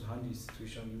wisdom to handle the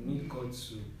situation. You need God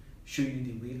to show you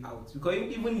the way out. Because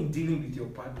even in dealing with your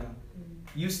partner,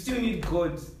 you still need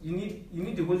God. You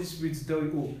need the Holy Spirit to tell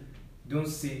you, oh, don't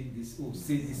say this. Oh,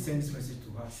 say this. Send this message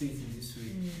to her. Say it in this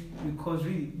way. Because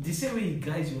really, the same way He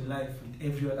guides your life with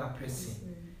every other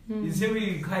person, the same way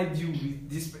He guides you with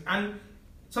this. And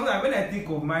sometimes when I think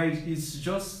of marriage,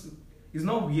 it's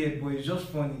not weird, but it's just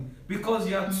funny. Because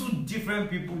you are two different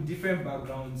people, different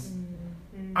backgrounds.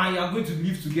 And you are going to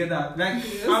live together. Like,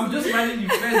 I'm just imagining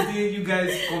the first day you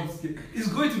guys come together. It's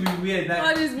going to be weird. Like,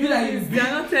 all these movies, they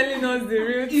are not telling us the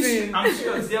real thing. I'm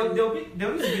sure there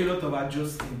will be a lot of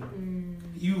adjusting.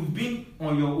 You've been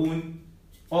on your own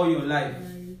all your life.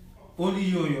 Only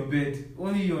you on your bed.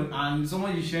 Only you and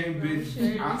someone is sharing bed.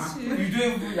 You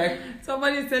don't even like.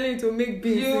 Somebody's telling you to make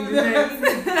beans in the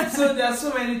night. So there are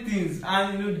so many things,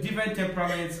 and different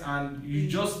temperaments, and you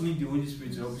just need the Holy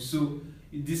Spirit to help you. So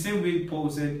the same way Paul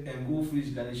said, "Go foolish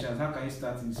Galatians." How can you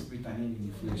start in the spirit and end in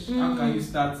the flesh? How can you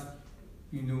start,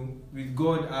 with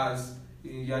God as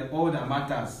all that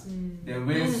matters? Then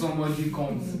when somebody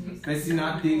comes, person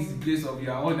now takes the place of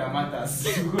your all that matters.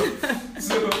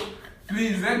 So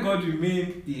please let God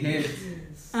remain the head.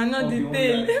 And not the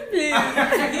tail.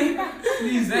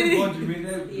 Please let God remain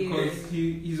there, because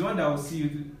He's the one that will see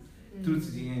you through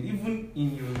to the end. Even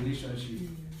in your relationship,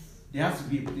 there has to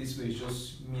be a place where it's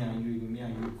just me and you,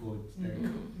 God.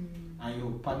 And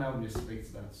your partner will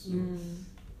respect that.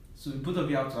 So both of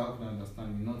you have to have an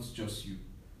understanding, not just you.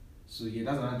 So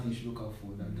that's another thing you should look out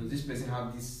for. That does this person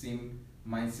have this same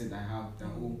mindset I have? That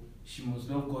she must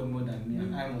love God more than me,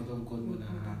 and I must love God more than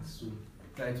her. So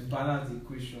try to balance the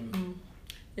equation.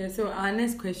 Yeah. So our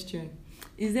next question: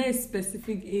 is there a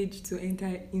specific age to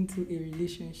enter into a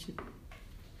relationship?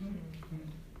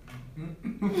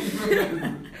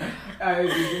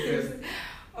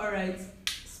 All right.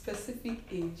 Specific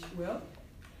age. Well,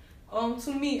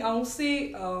 to me, I would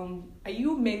say, are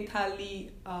you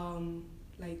mentally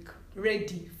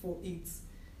ready for it?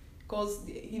 Because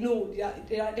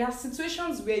there are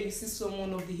situations where you see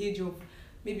someone of the age of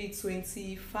maybe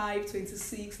 25,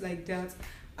 26, like that,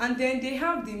 and then they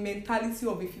have the mentality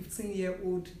of a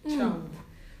 15-year-old child.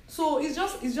 So it's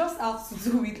just has to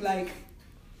do with like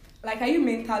are you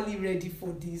mentally ready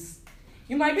for this?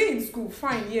 You might be in school,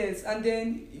 fine, yes, and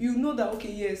then you know that,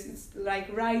 okay, yes, it's like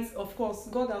right, of course,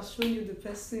 God has shown you the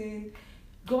person,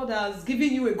 God has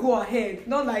given you a go ahead,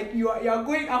 not like you are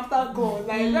going after God,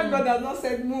 like when God has not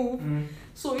said move.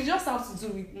 So it just has to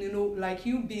do with like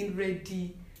you being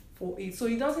ready for it. So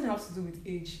it doesn't have to do with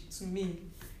age. To me,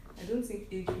 I don't think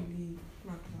age really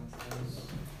matters.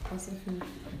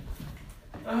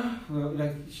 Well,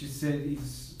 like she said,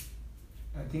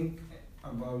 I think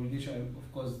about relationship.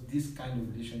 Of course, this kind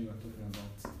of relation you are talking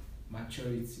about,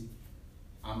 maturity,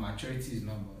 and maturity is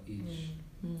not about age.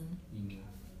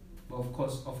 But of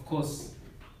course,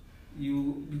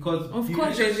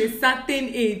 there's a certain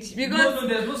age,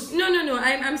 because no,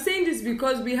 I'm saying this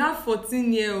because we have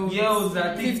 14-year-olds,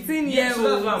 15-year-olds. So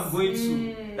that's what I'm going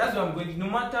to. That's what I'm going to. No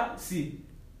matter,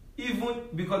 even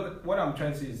because what I'm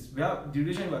trying to say is, we have the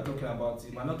relation we're talking about.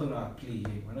 We're not talking about play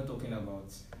here. We're not talking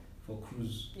about for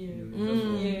cruise.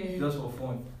 Just for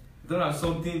fun. We're talking about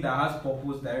something that has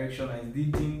purpose, direction, and is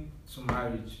leading to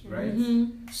marriage, right?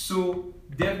 So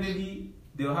definitely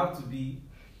they'll have to be.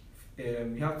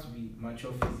 You have to be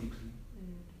mature physically.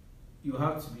 You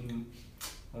have to be.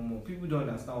 People don't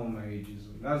understand what marriage is.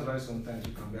 That's why sometimes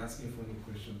you can be asking funny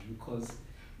questions, because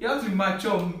you have to be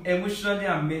mature emotionally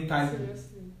and mentally. Seriously.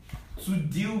 To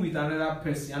deal with another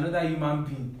person, another human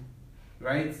being,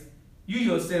 right? You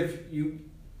yourself, you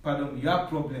have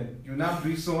problem. You now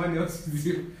bring someone else to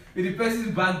deal with the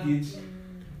person's baggage.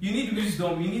 You need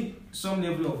wisdom. You need some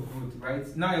level of growth,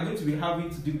 right? Now you're going to be having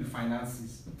to deal with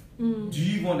finances. Do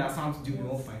you even understand how to deal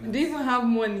with all finances? Do you even have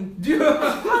money? Do you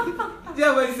have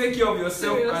to take care of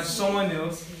yourself and someone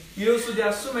else? So there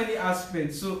are so many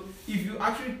aspects. So if you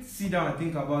actually sit down and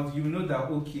think about it, you know that,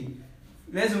 okay,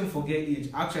 let's don't forget age.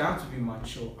 Actually, I have to be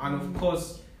mature. And of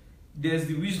course, there's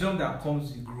the wisdom that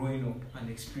comes with growing up and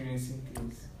experiencing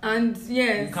things. And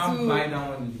yes, you can't buy that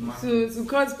one in the market. To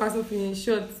cut Pastor in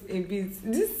short a bit,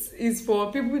 this is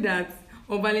for people that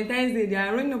on Valentine's Day they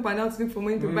are running up and down to look for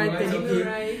money to buy teddy bear.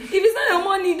 Right. If it's not your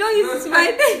money, don't use it to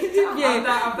buy teddy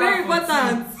bear. Very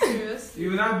important. You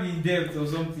will not be in debt or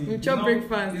something. You chop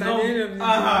breakfast at the end of the day.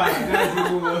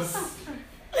 That's the worst.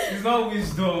 It's not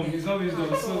wisdom.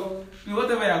 So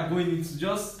whatever you are going into,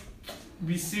 just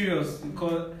be serious,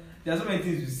 because there are so many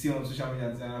things you see on social media,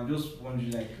 and I'm just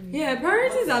wondering,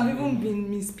 priorities have even been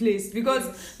misplaced,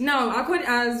 because now, according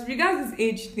as regards this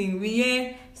age thing, we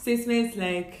hear statements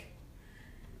like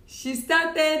She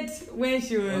started when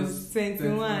she was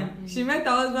 21. She met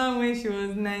her husband when she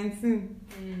was 19.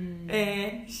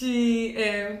 She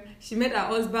met her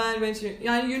husband when she,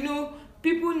 and you know,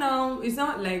 people now, it's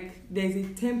not like there's a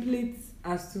template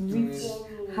as to which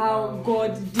how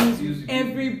God deals with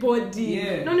everybody.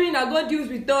 Yeah. Not knowing that God deals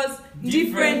with us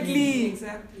differently.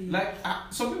 Exactly. Like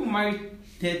some people marry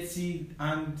 30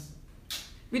 and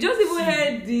we just even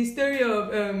heard the story of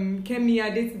Kemi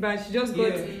Adetiba. She just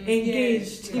got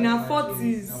engaged in her 40s.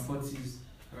 In her 40s,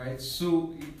 right?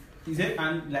 So, is it,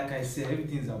 and like I said,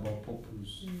 everything is about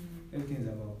purpose. Everything is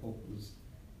about purpose.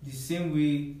 The same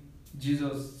way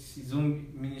Jesus, his own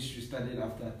ministry started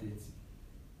after 30.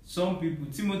 Some people,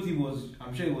 Timothy was,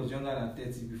 I'm sure he was younger than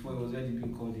 30 before he was already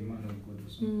being called a man of God or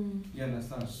something. You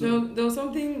understand? So there was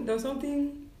something, the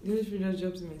Holy Spirit just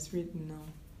drops in my spirit now.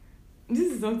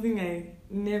 This is something I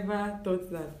never thought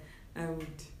that I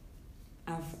would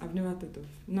have. I've never thought of.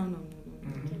 No.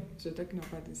 Mm-hmm. So talking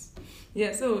about this.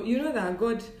 Yeah, so you know that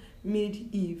God made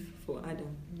Eve for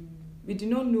Adam. We did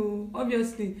not know.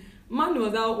 Obviously, man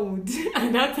was how old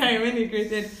at that time when he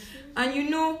created. And you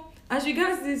know, as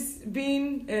regards this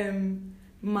being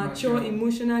mature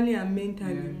emotionally and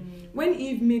mentally, when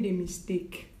Eve made a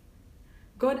mistake,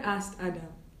 God asked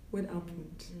Adam what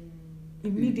happened.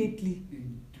 Immediately.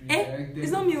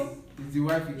 It's not me. It's the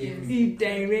wife he gave me. He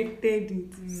directed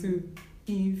it to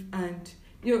Eve, and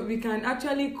we can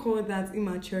actually call that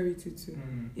immaturity too.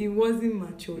 It wasn't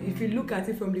mature. If you look at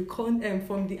it from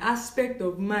the aspect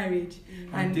of marriage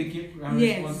and being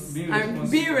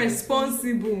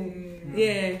responsible.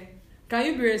 Yeah. Can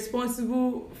you be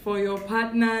responsible for your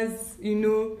partners? You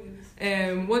know,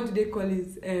 what do they call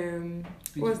it?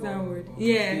 What's that word?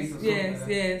 Yes.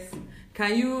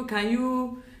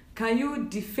 Can you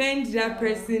defend that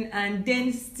person and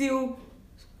then still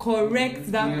correct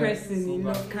that person? You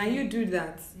know, can you do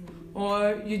that?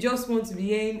 Or you just want to be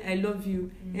hearing "I love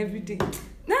you" every day?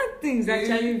 That thing's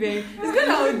actually very. It's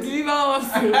gonna deliver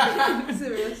also.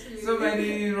 So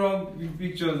many wrong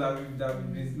pictures that we've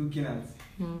been looking at.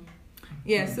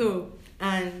 Yeah. So,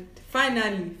 and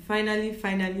finally,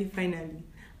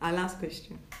 our last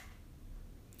question.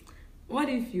 What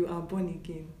if you are born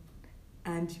again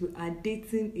and you are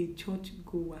dating a church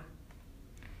goer?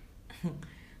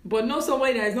 But not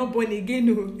somebody that is not born again.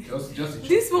 No. Just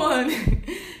this one,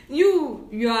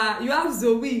 you have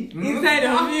Zoe inside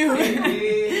of you.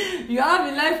 You have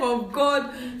the life of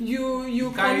God.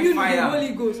 You commune with the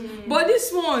Holy Ghost. But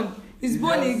this one is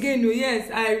born again. Oh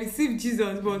yes, I received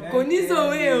Jesus, but he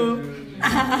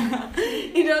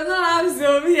does not have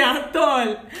Zoe at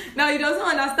all. Now he doesn't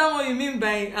understand what you mean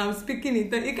by speaking in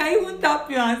tongues. He can even tap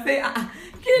you and say,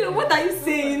 Kilo, what are you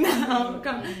saying now?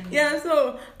 Yeah,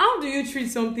 so how do you treat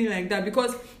something like that?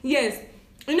 Because yes,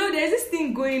 you know, there's this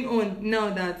thing going on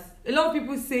now that a lot of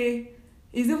people say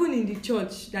is even in the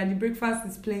church that the breakfast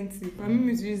is plenty. I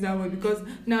mean to use that word because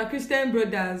now Christian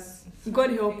brothers,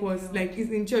 God help us, like it's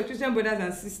in church, Christian brothers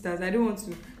and sisters. I don't want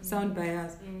to sound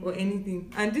biased or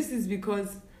anything. And this is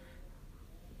because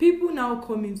people now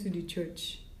come into the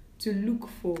church to look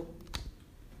for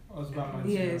husband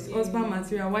material. Yes, husband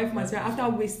material, wife material. After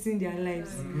wasting their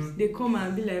lives, they come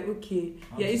and be like, okay,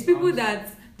 it's people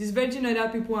that disvirgin other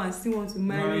people and still want to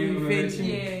marry a virgin.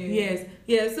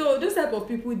 Yes. So those type of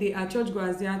people, they are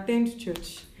churchgoers. They attend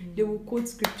church. They will quote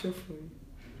scripture for you.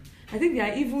 I think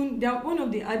they are one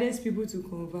of the hardest people to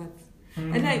convert.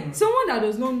 And like someone that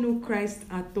does not know Christ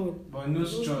at all, but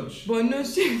knows church. The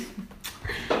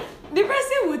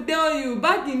person will tell you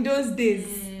back in those days.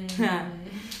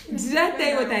 Did I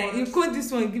tell you what you quote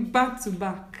this one back to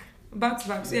back?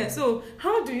 So, yeah. So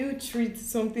how do you treat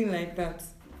something like that,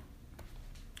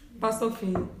 Pastor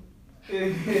Finn?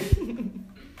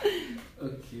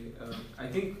 Okay, I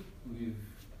think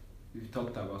we've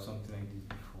talked about something like this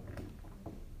before.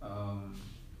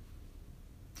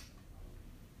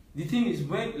 The thing is,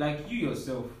 when like you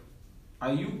yourself,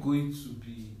 are you going to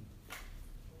be?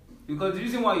 Because the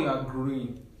reason why you are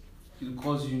growing is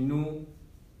because you know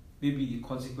maybe the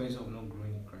consequence of not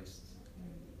growing in Christ.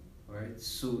 Right?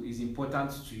 So it's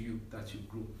important to you that you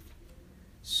grow.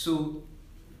 So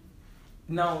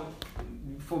now,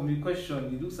 from the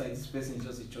question, it looks like this person is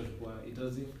just a church boy. It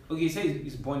doesn't. Okay, he says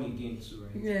he's born again too,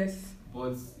 right? Yes.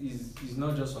 But he's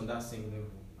not just on that same level.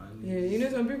 And you know,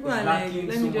 some people are like,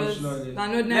 let me just an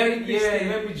ordinary Christian.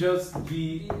 Let me just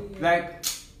be like.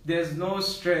 There's no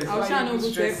stress. I shall not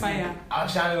go to fire. I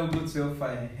shall not go to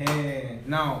fire. Hey,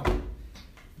 now.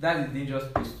 That is a dangerous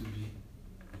place to be.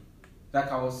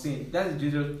 Like I was saying, that is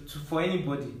dangerous for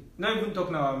anybody. Not even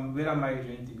talking about whether marriage or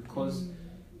anything, because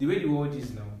the way the world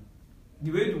is now,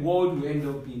 the way the world will end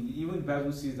up being, even the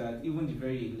Bible says that even the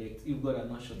very elect, if God had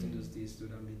not shortened those days, to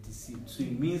them be deceived. So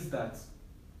it means that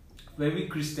for every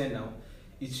Christian now,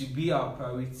 it should be our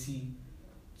priority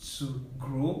to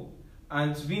grow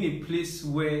and to be in a place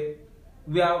where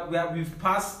we've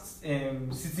passed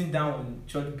sitting down on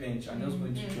church bench and just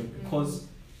going to church, because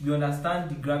we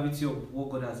understand the gravity of what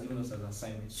God has given us as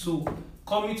assignment. So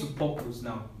coming to purpose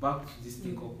now, back to this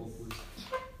thing called purpose.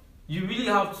 You really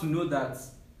have to know that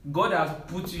God has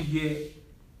put you here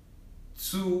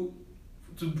to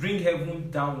bring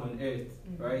heaven down on earth,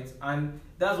 right? And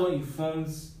that's what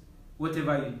informs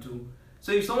whatever you do.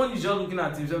 So if someone is just looking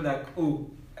at himself like, oh,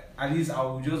 at least I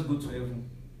will just go to heaven,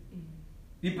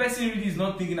 the person really is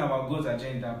not thinking about God's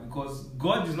agenda, because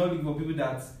God is not looking for people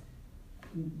that,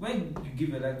 when you give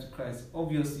your life to Christ,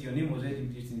 obviously your name was already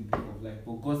written in the book of life,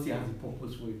 but God still has a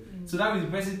purpose for you. So that means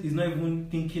the person is not even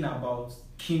thinking about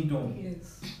kingdom.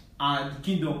 Yes. And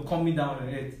kingdom coming down on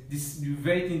earth. This is the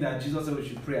very thing that Jesus said we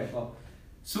should pray about.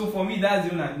 So for me, that's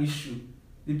even an issue.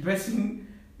 The person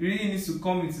really needs to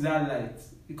come into that light,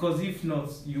 because if not,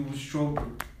 you will struggle.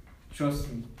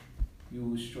 Trust me, you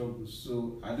will struggle.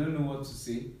 So I don't know what to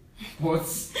say, but I'll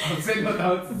say what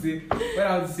I want to say. What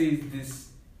I want to say is this: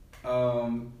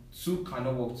 two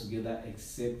cannot work together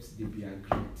except they be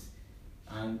agreed.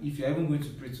 And if you're even going to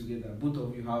pray together, both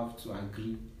of you have to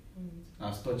agree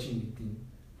as touching the thing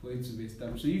for it to be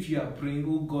established. So if you are praying,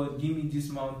 oh God, give me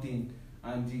this mountain,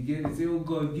 and you say, oh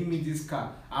God, give me this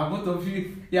car, and both of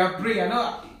you are praying,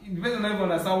 the person not even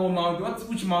understand what mountain,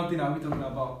 which mountain are we talking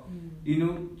about?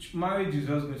 Marriage is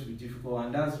just going to be difficult,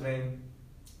 and that's when,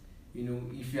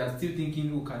 if you are still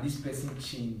thinking, oh, can this person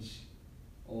change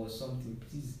or something,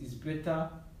 please, it's better.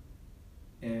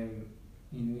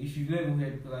 If you've never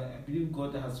heard, I believe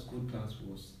God has good plans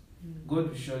for us. God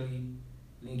will surely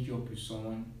link you up with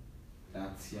someone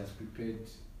that He has prepared,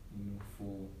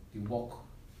 for the work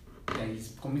that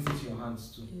He's committed to your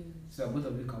hands to. So that both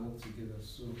of you can work together.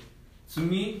 So, to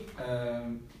me,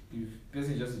 if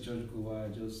person is just a church goer,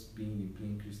 just being a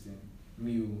plain Christian,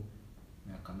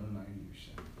 I cannot marry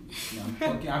you. I'm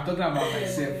talking about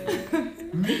myself.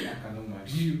 Me, I cannot marry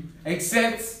you,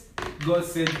 except God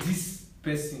said this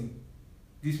person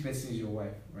is your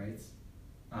wife, right?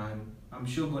 And I'm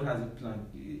sure God has a plan.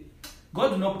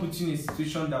 God will not put you in a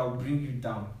situation that will bring you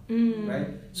down, right?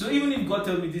 So even if God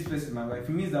tells me this person is my wife, it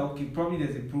means that, okay, probably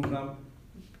there's a program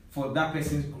for that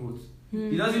person's growth.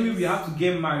 It doesn't mean we have to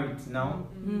get married now,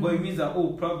 but it means that,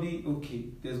 probably, okay,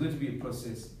 there's going to be a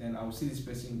process. Then I will see this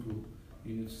person grow,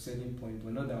 to a certain point,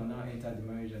 but not that I will now enter the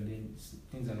marriage and then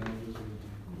things are not just going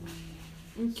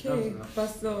to be Okay,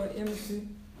 Pastor MC.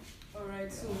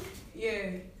 Alright, so,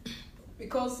 yeah.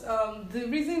 Because the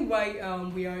reason why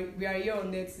we are here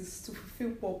on earth is to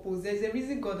fulfill purpose. There's a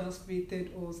reason God has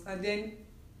created us, and then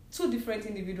two different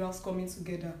individuals coming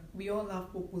together. We all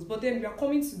have purpose, but then we are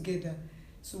coming together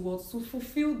to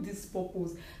fulfill this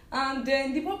purpose. And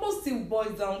then the purpose still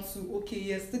boils down to, okay,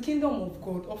 yes, the kingdom of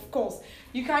God. Of course,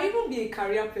 you can even be a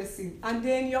career person, and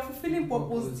then you are fulfilling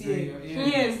purpose there.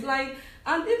 Yes,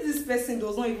 and if this person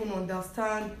does not even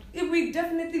understand, it will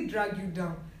definitely drag you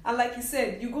down. And like you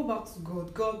said, you go back to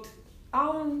God. God,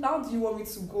 how do you want me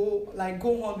to go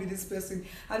on with this person?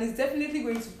 And it's definitely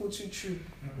going to put you through.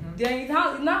 Then it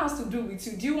now has to do with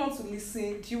you. Do you want to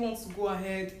listen? Do you want to go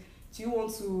ahead? Do you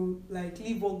want to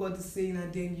leave what God is saying,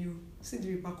 and then you see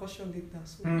the repercussion later?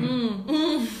 So.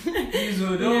 Please,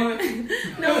 don't.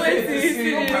 No, wait.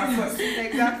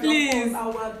 Exactly. Please.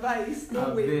 Our advice.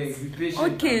 Don't wait.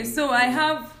 Okay, so I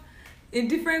have a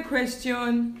different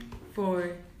question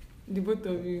for the both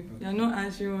of you. You are not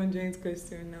answering one joint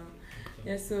question now.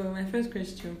 Yeah, so my first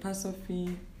question, Pastor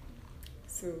Fee.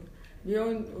 So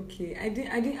okay. I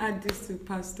didn't add this to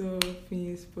Pastor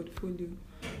Fee's portfolio.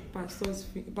 Pastor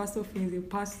Fee is a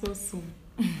pastor's son.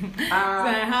 So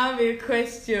I have a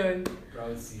question.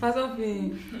 Pastor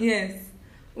Fee, yes.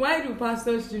 Why do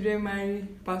pastors' children marry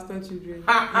pastor children?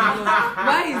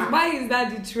 Why is that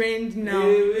the trend now?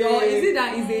 Or is it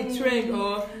that is a trend,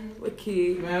 or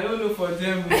okay? I don't know for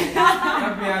them.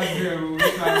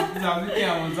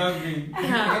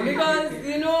 Because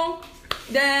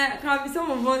there can be some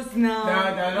of us now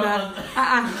that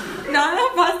are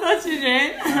not pastor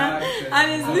children,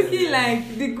 and it's looking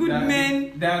like the good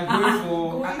men. They are going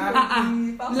for.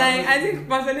 I think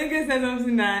Pastor Neke said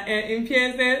something that in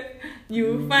PSS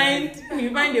you find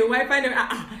a wife and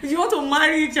you want to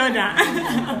marry each other.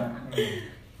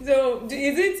 So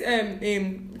is it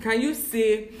can you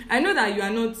say, I know that you are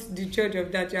not the judge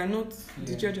of that,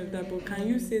 the judge of that, but can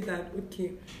you say that,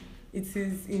 okay, it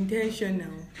is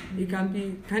intentional?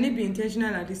 Can it be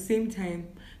intentional at the same time?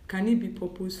 Can it be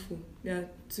purposeful? They are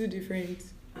two different.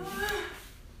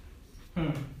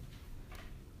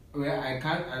 Well, I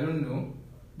don't know.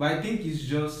 But I think it's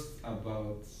just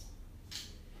about,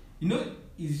 I think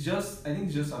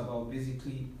it's just about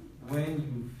basically when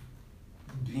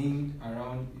you've been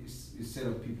around a set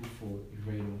of people for a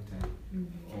very long time.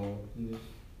 Mm-hmm. Or,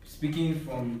 speaking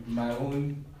from my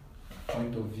own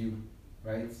point of view,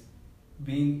 right?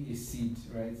 Being a seed,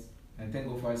 right? And thank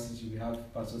God for our seed, we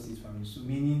have pastor seed family. So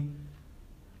meaning,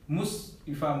 most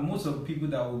of the people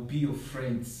that will be your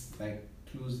friends, like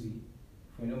closely,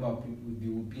 for a number of people, they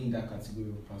will be in that category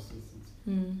of pastor seed.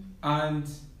 And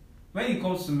when it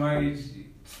comes to marriage,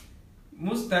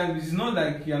 most times it's not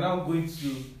like you're now going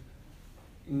to,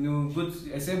 go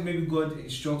to, except maybe God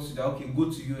instructs you that, okay, go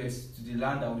to US, to the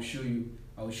land I will show you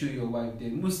your wife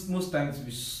there. Most times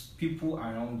with people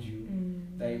around you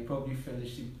that you probably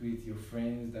fellowship with, your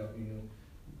friends that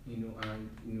and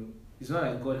it's not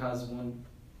like God has one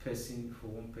person for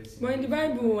one person. But in the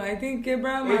Bible, I think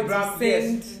Abraham had to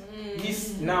send.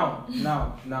 Yes. Now,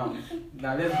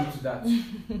 let's go to that.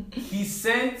 He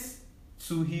sent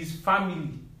to his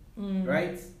family,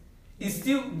 right? It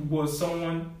still was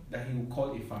someone that he would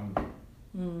call a family.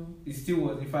 It still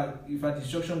was. In fact, the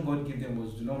instruction God gave them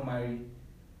was do not marry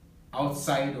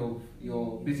outside of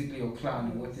basically your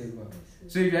clan or whatever.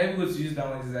 So if you're able to use that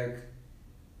one, it's like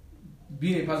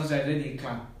being a pastor is already a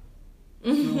clan.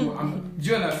 So do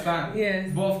you understand?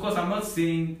 Yes. But of course, I'm not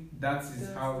saying that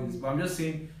is how it is. But I'm just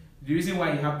saying the reason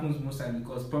why it happens most times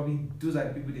because probably those are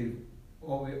the people they've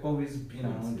always been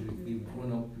around with, they've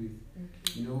grown up with.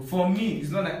 Okay. For me,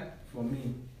 it's not like for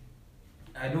me.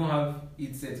 I don't have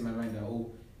it set in my mind that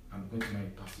I'm going to marry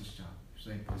a pastor's child.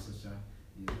 So a pastor's child.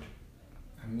 Yeah.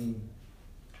 I mean,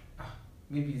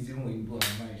 maybe it's even when you go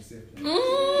and marry yourself.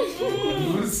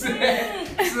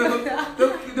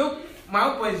 So my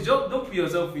own point is don't put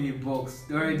yourself in a box.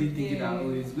 You're already thinking that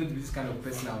it's going to be this kind of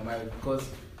person I'll marry because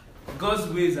God's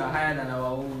ways are higher than our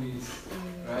own ways,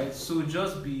 right? So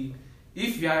just be,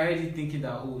 if you're already thinking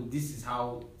that this is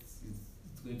how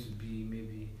it's going to be,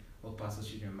 maybe pastor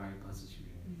children marry pastor children.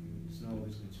 It's not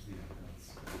always going to be like that.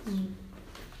 So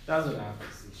that's what I have to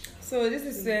say. So this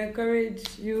is to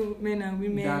encourage you men and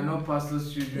women. That are not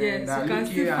pastor's children. Yes, you can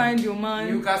still find your man.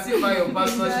 You can still find your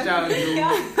pastor's child.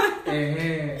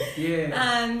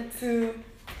 Yeah. And to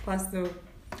Pastor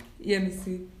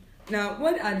Yemisi. Now,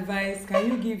 what advice can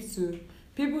you give to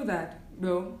people that,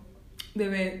 they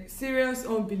were serious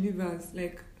unbelievers?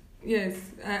 Like,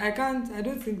 yes, I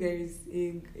don't think there is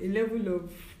a level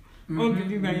of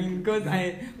unbeliever in God's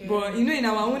eye. But, in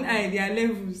our own eye, there are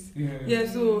levels.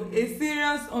 So a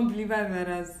serious unbeliever that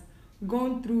has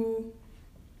gone through,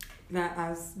 that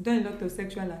has done a lot of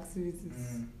sexual activities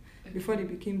before they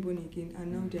became born again,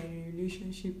 and now they're in a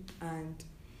relationship, and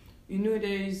there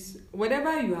is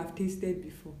whatever you have tasted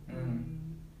before,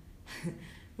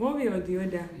 one way or the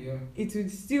other, it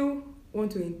would still want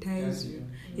to entice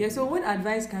you. So what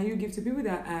advice can you give to people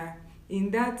that are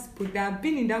that have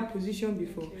been in that position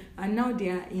before, and now they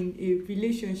are in a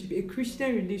relationship, a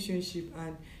Christian relationship,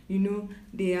 and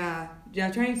they are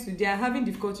having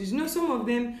difficulties. Some of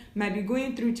them might be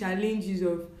going through challenges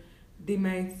of they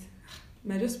might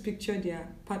just picture their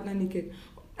partner naked,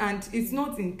 and it's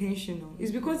not intentional.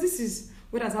 It's because this is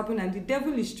what has happened, and the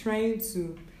devil is trying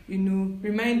to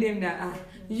remind them that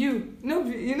be you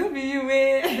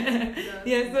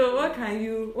So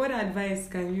what advice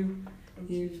can you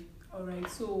give? All right,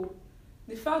 so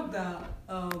the fact that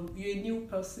you're a new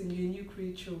person, you're a new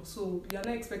creature, so you're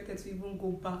not expected to even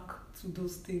go back to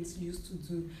those things you used to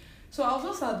do. So I'll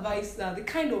just advise that the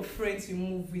kind of friends you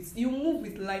move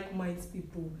with like-minded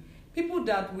people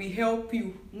that will help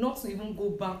you not to even go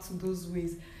back to those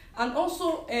ways. And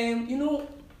also,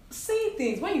 seeing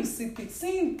things, when you see things,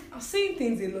 seeing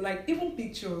things, like even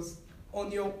pictures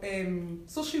on your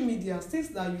social media, things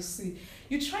that you see,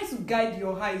 you try to guide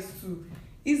your eyes to.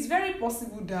 It's very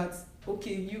possible that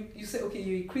you say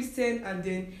you're a Christian, and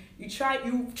then you try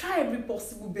every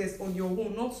possible best on your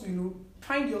own not to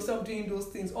find yourself doing those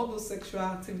things, all those sexual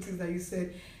activities that you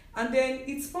said, and then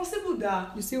it's possible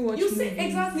that you see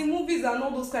movies and all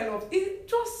those kind of it,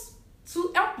 just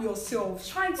to help yourself,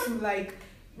 try to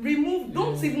remove.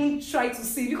 Don't even try to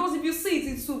see, because if you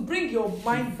see it will bring your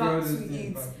mind back to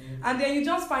it. And then you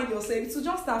just find yourself, to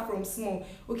just start from small.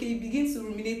 You begin to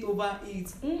ruminate over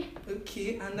it.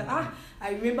 And I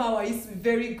remember how I used to be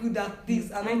very good at this.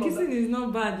 And kissing is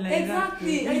not bad like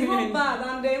exactly, that. It's not bad.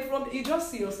 And then you just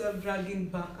see yourself dragging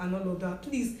back and all of that.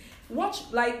 Please,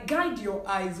 watch, guide your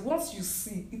eyes. What you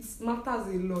see, it matters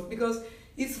a lot, because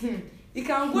it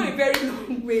can go a very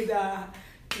long way that,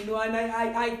 and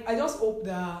I just hope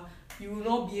that you will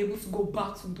not be able to go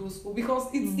back to those, because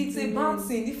it's a bad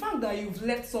thing. The fact that you've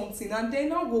left something and then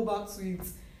now go back to it,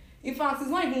 in fact, it's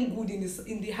not even good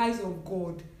in the eyes of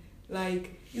God.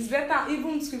 Like, it's better,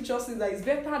 even scripture says that it's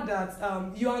better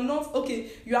that you are not,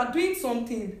 okay, you are doing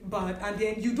something bad and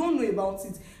then you don't know about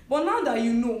it, but now that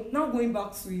you know, now going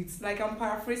back to it, like I'm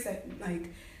paraphrasing,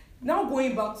 like now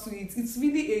going back to it, it's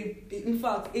really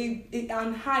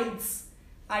an height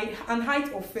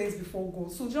offense before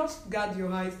God. So just guard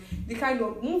your eyes. The kind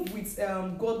of move with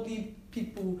godly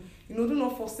people. Do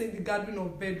not forsake the gathering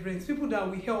of brethren, people that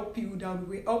will help you, that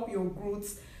will help your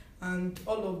growth and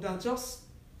all of that. Just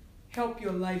help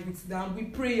your life with them. We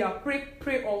pray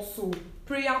also.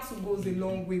 Prayer too goes a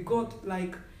long way. God,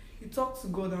 like, you talk to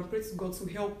God and pray to God to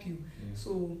help you. Yeah.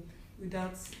 So with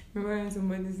that, remember when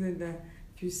somebody said that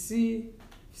if you see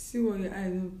what your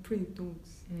eyes do, pray in tongues.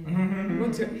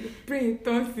 Want to pray in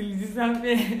tongues till you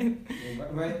disappear.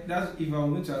 But that's, if I were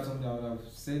going to add something, I would have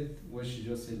said what she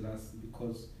just said last,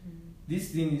 because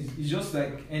this thing is just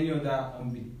like any other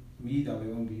we that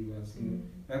were unbelievers.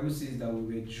 Bible says that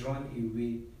we were drawn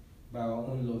away by our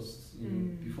own lusts,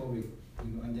 before we,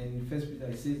 and then in First Peter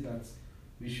it says that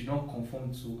we should not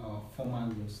conform to our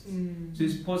former lusts. So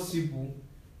it's possible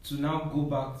to now go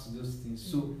back to those things.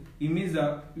 So it means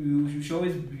that we should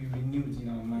always be renewed in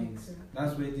our minds. Exactly.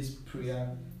 That's where this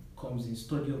prayer comes in,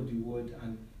 study of the word,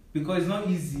 and because it's not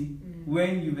easy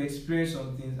when you've experienced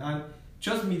some things, and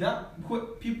trust me, that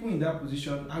people in that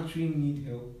position actually need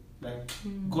help, like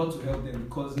God to help them,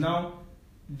 because now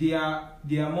they are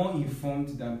more informed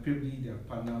than probably their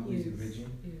partner who is a virgin.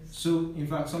 Yes. So in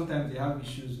fact, sometimes they have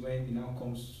issues when it now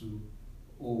comes to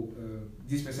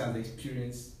this person has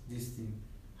experienced this thing,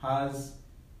 has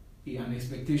an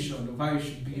expectation of how it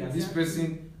should be, and this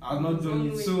person has not done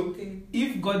it. So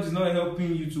if God is not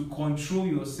helping you to control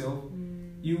yourself,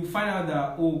 you find out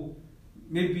that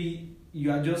maybe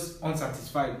you are just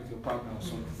unsatisfied with your partner or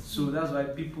something. So that's why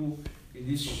people in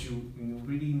this issue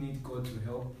really need God to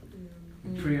help.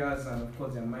 Prayers, and of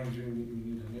course their minds really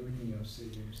renewed, and everything you have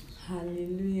said.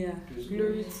 Hallelujah.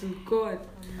 Glory to God.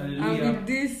 Hallelujah. And with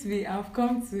this, we have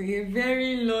come to a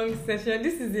very long session.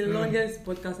 This is the longest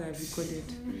podcast I've recorded.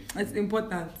 It's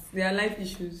important. There are life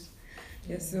issues.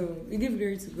 Yes, so we give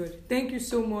glory to God. Thank you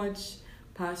so much,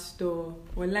 Pastor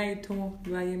Olaiton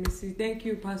Luayemisi. Thank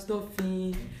you, Pastor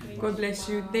Finn. God bless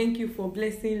you. Thank you for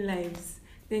blessing lives.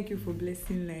 Thank you for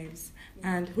blessing lives.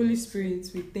 And Holy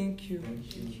Spirit, we thank you.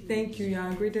 Thank you. You are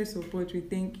our greatest support. We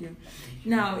thank you.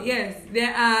 Now, yes,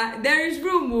 there is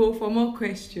room for more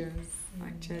questions,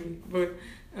 actually, but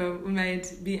we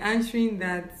might be answering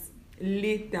that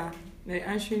later. Like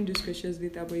answering those questions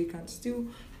later, but you can still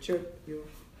drop your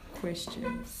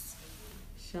questions.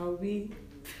 Shall we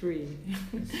pray?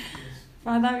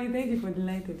 Father, we thank you for the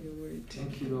light of your word.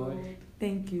 Thank you, Lord.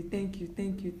 Thank you,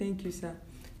 sir.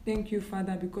 Thank you,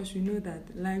 Father, because we know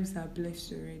that lives are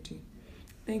blessed already.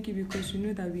 Thank you because we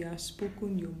know that we have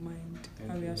spoken your mind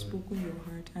and we have spoken your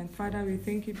heart. And Father, we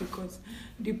thank you because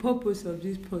the purpose of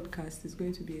this podcast is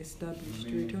going to be established.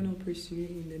 To return all praise to you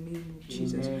in the name of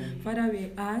Jesus. Father,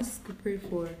 we pray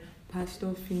for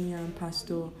Pastor Finney and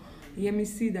Pastor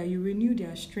Yemisi, that you renew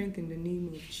their strength in the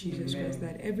name of Jesus Christ,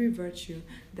 that every virtue,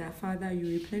 that Father, you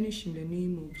replenish in the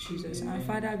name of Jesus. And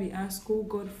Father, we ask, oh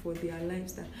God, for their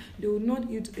lives, that they will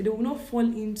not fall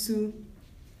into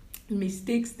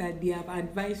mistakes that they have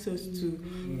advised us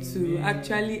to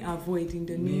actually avoid in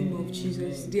the name of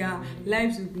Jesus. Their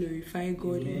lives will glorify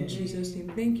God in Jesus'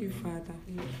 name. Thank you, Father.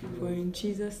 For in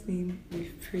Jesus' name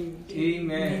we pray.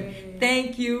 Amen.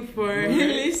 Thank you for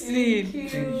listening.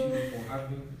 Thank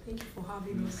you for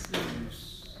having us.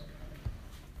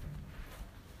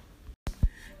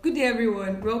 Good day,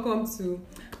 everyone. Welcome to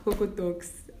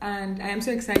Kokotalks. And I am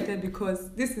so excited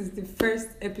because this is the first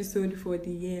episode for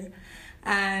the year.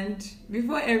 And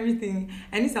before everything,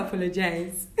 I need to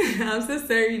apologize. I'm so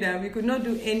sorry that we could not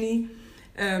do any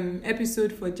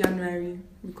episode for January,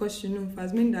 because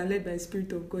as men that are led by the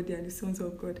Spirit of God, they are the sons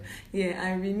of God. Yeah,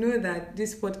 and we know that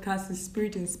this podcast is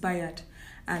Spirit inspired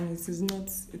and it is not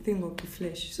a thing of the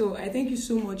flesh. So I thank you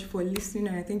so much for listening,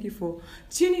 and I thank you for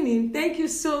tuning in. Thank you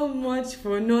so much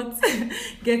for not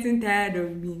getting tired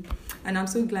of me, and I'm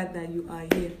so glad that you are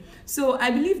here. So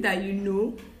I believe that you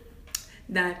know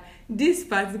that this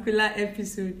particular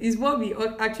episode is what we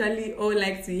actually all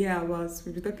like to hear about.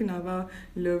 We'll be talking about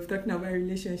love, talking about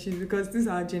relationships, because this is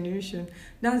our generation.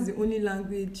 That's the only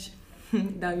language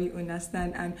that we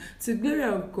understand. And to the glory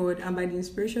of God and by the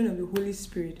inspiration of the Holy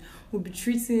Spirit, we'll be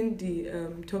treating the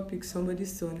topic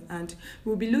Somebody's Son, and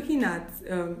we'll be looking at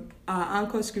our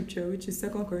anchor scripture, which is 2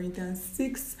 Corinthians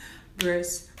 6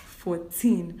 verse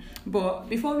 14. But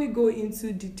before we go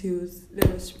into details,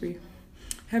 let us pray.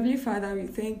 Heavenly Father, we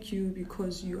thank you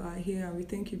because you are here, and we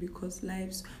thank you because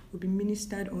lives will be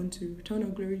ministered unto. Return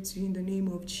of glory to you in the name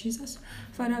of Jesus.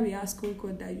 Father, we ask, oh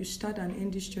God, that you start and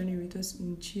end this journey with us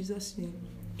in Jesus' name.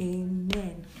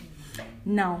 Amen.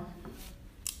 Now,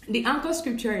 the anchor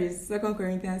scripture is 2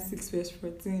 Corinthians 6 verse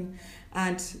 14,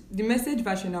 and the Message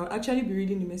version, I'll actually be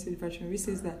reading the Message version, which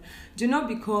says that, do not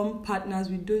become partners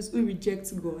with those who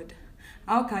reject God.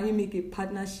 How can you make a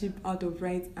partnership out of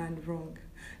right and wrong?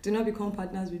 Do not become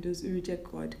partners with those who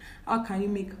reject God. How can you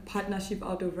make partnership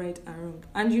out of right and wrong?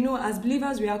 And as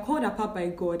believers, we are called apart by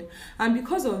God. And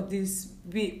because of this,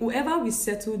 whoever we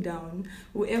settle down,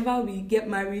 whoever we get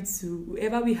married to,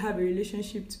 whoever we have a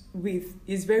relationship with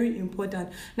is very important.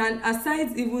 Now,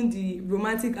 aside even the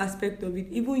romantic aspect of it,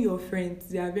 even your friends,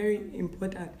 they are very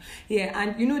important. Yeah,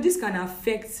 and this can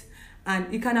affect,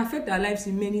 and it can affect our lives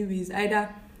in many ways, either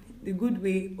the good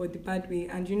way or the bad way.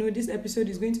 And this episode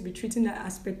is going to be treating that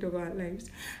aspect of our lives.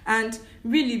 And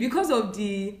really, because of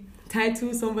the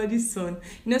title, Somebody's Son,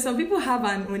 some people have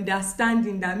an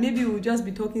understanding that maybe we'll just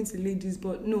be talking to ladies,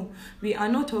 but no, we are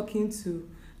not talking to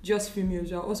just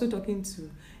females. We are also talking to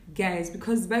guys,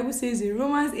 because the Bible says in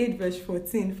Romans 8 verse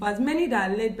 14, for as many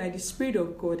that are led by the Spirit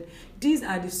of God, these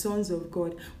are the sons of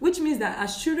God, which means that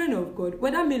as children of God,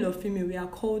 whether male or female, we are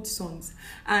called sons.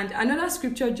 And another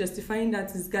scripture justifying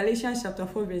that is Galatians chapter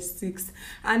 4 verse 6,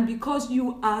 and because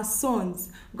you are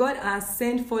sons, God has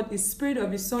sent forth the Spirit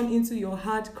of His Son into your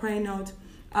heart, crying out,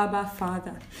 Abba,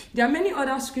 Father. There are many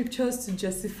other scriptures to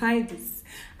justify this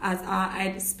as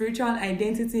our spiritual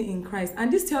identity in Christ.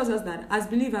 And this tells us that as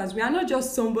believers, we are not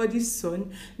just somebody's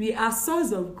son, we are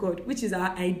sons of God, which is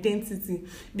our identity.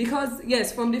 Because,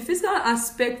 yes, from the physical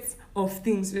aspect of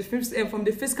things, from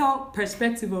the physical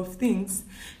perspective of things,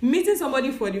 meeting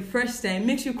somebody for the first time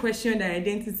makes you question their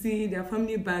identity, their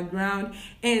family background,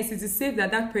 and it is safe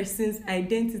that that person's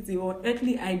identity or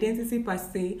earthly identity per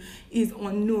se is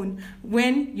unknown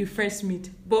when you first meet.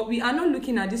 But we are not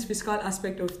looking at this physical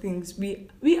aspect of things. We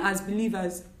as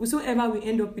believers, whosoever we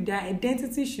end up with, their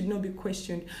identity should not be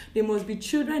questioned. They must be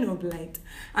children of light.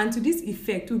 And to this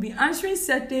effect, we'll be answering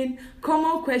certain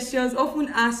common questions often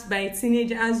asked by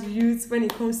teenagers, youths, when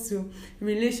it comes to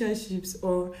relationships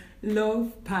or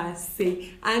love per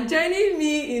se. And joining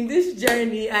me in this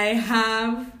journey, I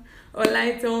have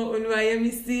Olaiton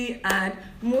Oluwayemisi and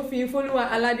Mofin Foluwa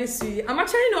Aladesuyi. I'm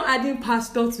actually not adding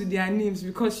pastor to their names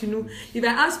because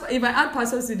if I add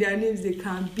pastors to their names, they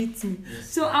can beat me. Yes.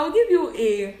 So I'll give you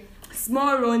a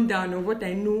small rundown of what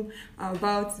I know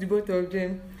about the both of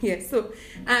them. Yeah. So,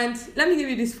 and let me give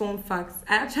you this fun fact.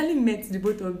 I actually met the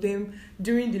both of them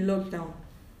during the lockdown.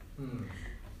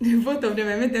 The both of them,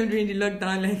 I met them during the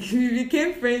lockdown. Like, we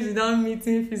became friends without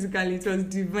meeting physically. It was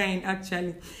divine,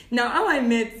 actually. Now, how I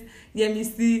met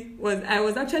Yemisi was I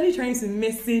was actually trying to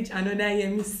message another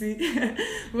Yemisi,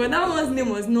 but that one's name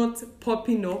was not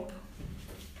popping up.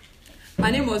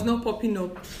 Her name was not popping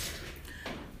up.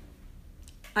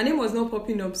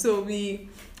 So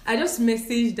I just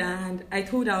messaged her and I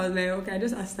told her, I was like, okay, I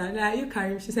just asked her, like, are you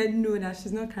Karim? She said no, that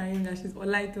she's not Karim, that she's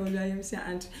Olaito.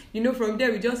 And from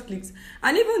there we just clicked.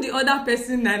 And even the other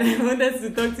person that I wanted to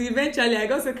talk to, eventually I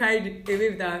got so carried away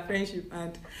with our friendship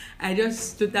and I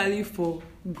just totally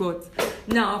forgot.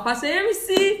 Now, Pastor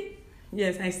Yemisi,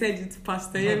 yes, I said it,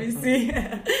 Pastor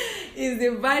Yemisi, is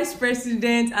the Vice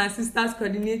President and Sisters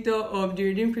Coordinator of the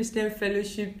Redeemed Christian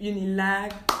Fellowship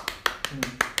Unilag.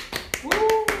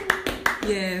 Woo!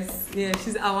 Yes,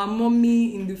 she's our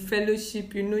mommy in the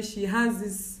fellowship. She has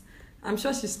this, I'm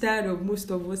sure she's tired of most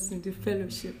of us in the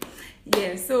fellowship.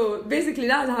 Yeah, so basically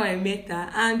that's how I met her.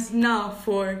 And now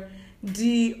for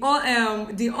the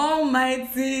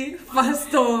almighty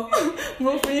Pastor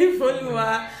Mofin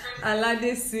Foluwa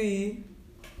Aladesuyi.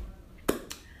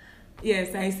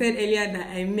 Yes, I said earlier that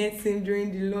I met him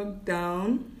during the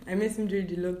lockdown.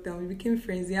 We became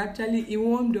friends. He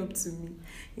warmed up to me.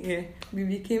 Yeah, we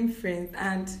became friends.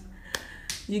 And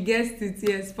you guessed it,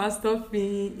 yes, Pastor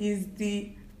Fini is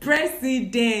the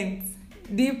president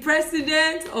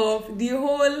of the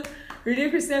whole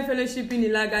Redeemed Christian Fellowship in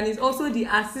Ilag, and is also the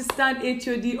assistant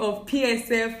HOD of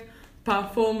PSF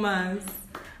Performance.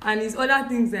 And his other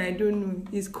things that I don't know.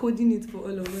 He's coding it for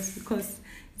all of us because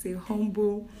he's a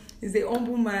humble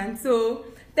man. So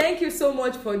thank you so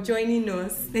much for joining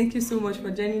us.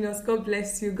 God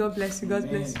bless you.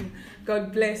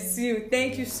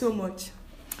 Thank you so much.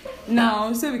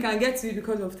 Now, so we can get to it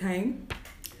because of time.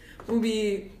 We'll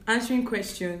be answering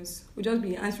questions. We'll just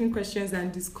be answering questions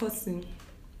and discussing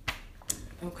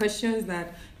questions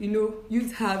that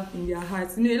youth have in their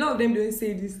hearts. A lot of them don't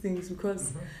say these things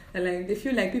because they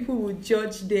feel like people will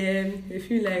judge them. They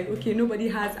feel like nobody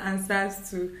has answers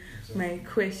to my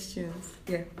questions.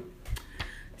 Yeah.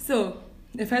 So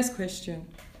the first question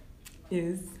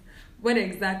is, what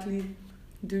exactly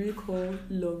do we call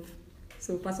love?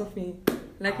 So Pastor Finn,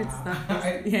 it's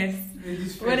not. Yes.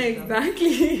 What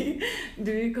exactly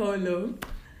do we call love?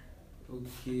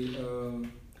 Okay.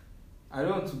 I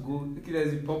don't want to go. Okay,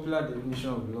 there's a popular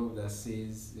definition of love that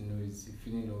says, it's a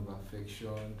feeling of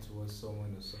affection towards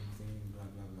someone or something, blah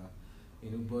blah blah.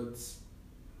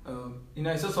 But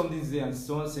I saw something today and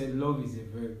someone said love is a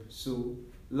verb. So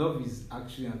love is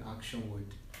actually an action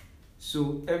word.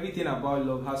 So everything about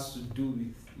love has to do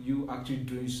with you actually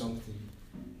doing something.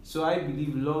 So I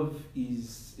believe love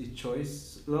is a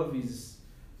choice. Love is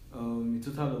a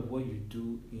total of what you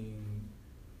do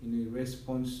in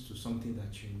response to something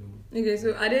that you know. Okay,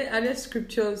 so are there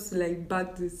scriptures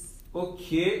back this?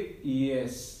 Okay,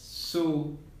 yes.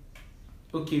 So,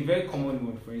 very common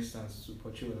one, for instance, to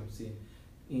portray what I'm saying.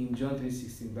 In John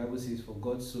 3:16, the Bible says, "For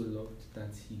God so loved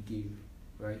that He gave."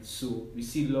 Right. So we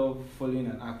see love following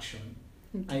an action,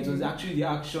 and it was actually the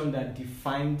action that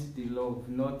defined the love,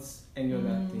 not any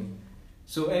other thing.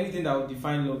 So anything that would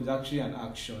define love is actually an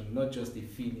action, not just a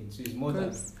feeling. So it's more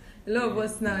than. A lot of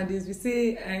us nowadays we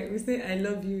say I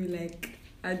love you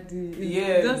at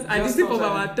the just at the tip of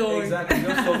our tongue. Exactly,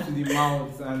 just up to the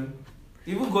mouth, and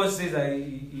even God says that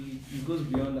it goes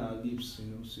beyond our lips, so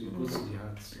it goes to the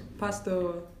heart. So,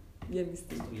 Pastor, yeah.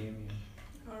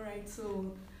 All right,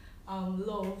 so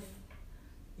love,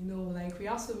 we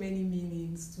have so many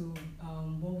meanings to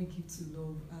what we give to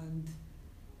love, and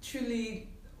truly.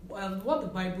 What the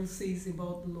Bible says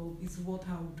about love is what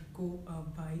I would go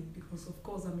by, because of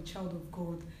course I'm a child of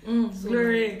God. So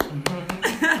glory.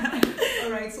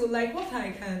 All right. So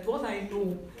what I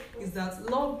know is that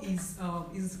love is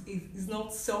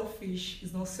not selfish.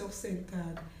 It's not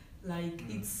self-centered.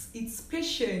 It's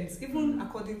patience. Even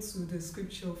according to the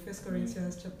scripture, 1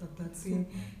 Corinthians chapter 13.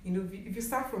 If you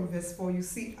start from verse 4, you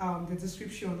see the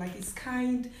description. It's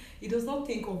kind. It does not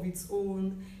think of its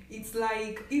own. It's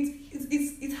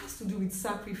it has to do with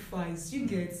sacrifice. You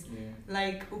get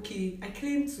okay, I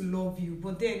claim to love you,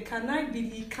 but then can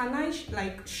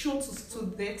I show to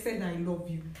the extent that I love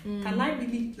you? Can I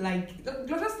really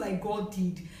just like God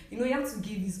did? He had to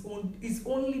give his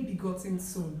only begotten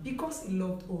son because he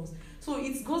loved us. So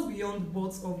it goes beyond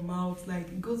words of mouth,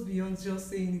 it goes beyond just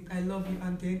saying I love you,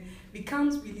 and then we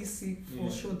can't really say for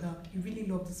sure that you really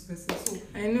love this person. So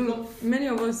I know many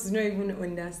of us do not even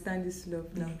understand this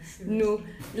love now. No,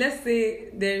 let's say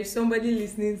there is somebody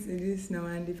listening to this now,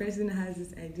 and the person has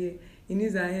this idea in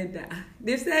his head that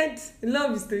they said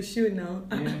love is to show now.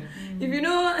 If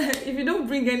you don't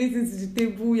bring anything to the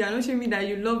table, you are not showing me that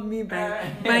you love me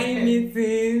by buying me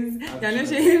things. You are not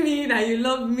showing me that you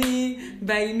love me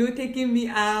by taking me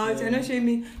out. You are not showing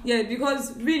me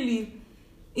because really,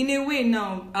 in a way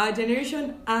now, our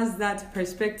generation has that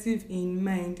perspective in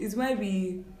mind. It's why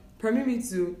permit me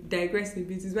to digress a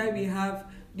bit. It's why we have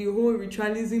the whole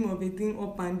ritualism of a thing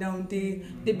up and down. They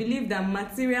believe that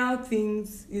material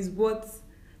things is what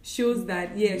shows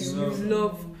that yes, you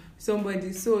love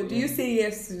somebody. So do you say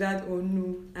yes to that or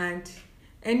no? And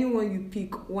anyone you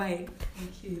pick, why?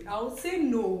 Okay, I'll say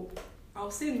no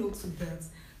to that.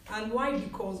 And why?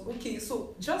 Because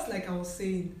so just like I was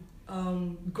saying,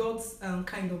 God's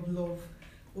kind of love.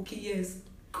 Okay, yes,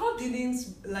 God didn't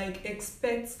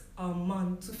expect a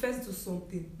man to first do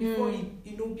something before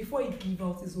before he give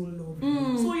out his own love.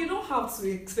 So you don't have to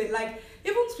expect.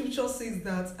 Even scripture says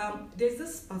that there's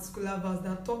this particular verse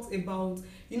that talks about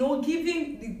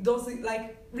giving doesn't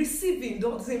receiving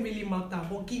doesn't really matter,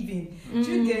 but giving.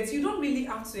 You don't really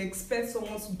have to expect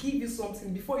someone to give you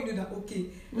something before you know that. Okay,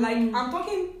 I'm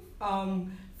talking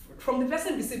from the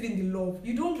person receiving the love.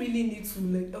 You don't really need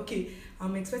to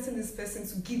I'm expecting this person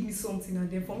to give me something, and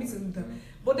then for me to do that.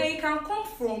 But then it can come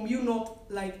from you not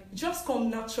just come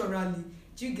naturally.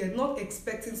 Do you get? Not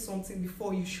expecting something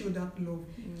before you show that love.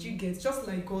 Do you get? Just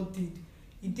like God did.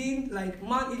 He didn't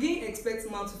He didn't expect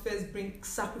man to first bring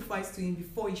sacrifice to him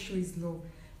before he show his love.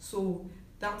 So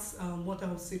that's what I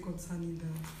would say concerning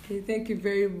that. Okay, thank you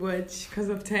very much. Because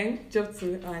of time, jump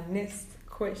to our next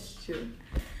question.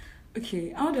 Okay,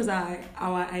 how does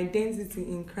our identity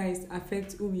in Christ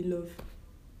affect who we love?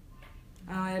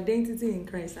 Our identity in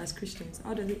Christ as Christians,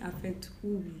 how does it affect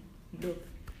who we love?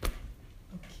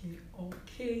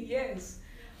 Okay, yes.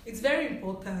 It's very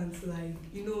important,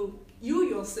 you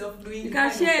yourself doing. You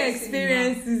can share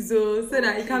experiences so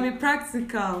that it can be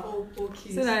practical.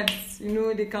 Okay. So that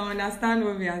they can understand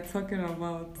what we are talking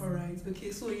about. Alright,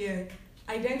 okay, so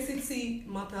identity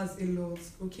matters a lot.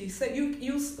 Okay, so you're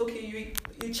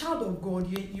a child of God,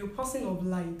 you're a person of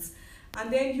light,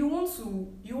 and then you want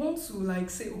to like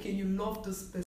say, okay, you love this person.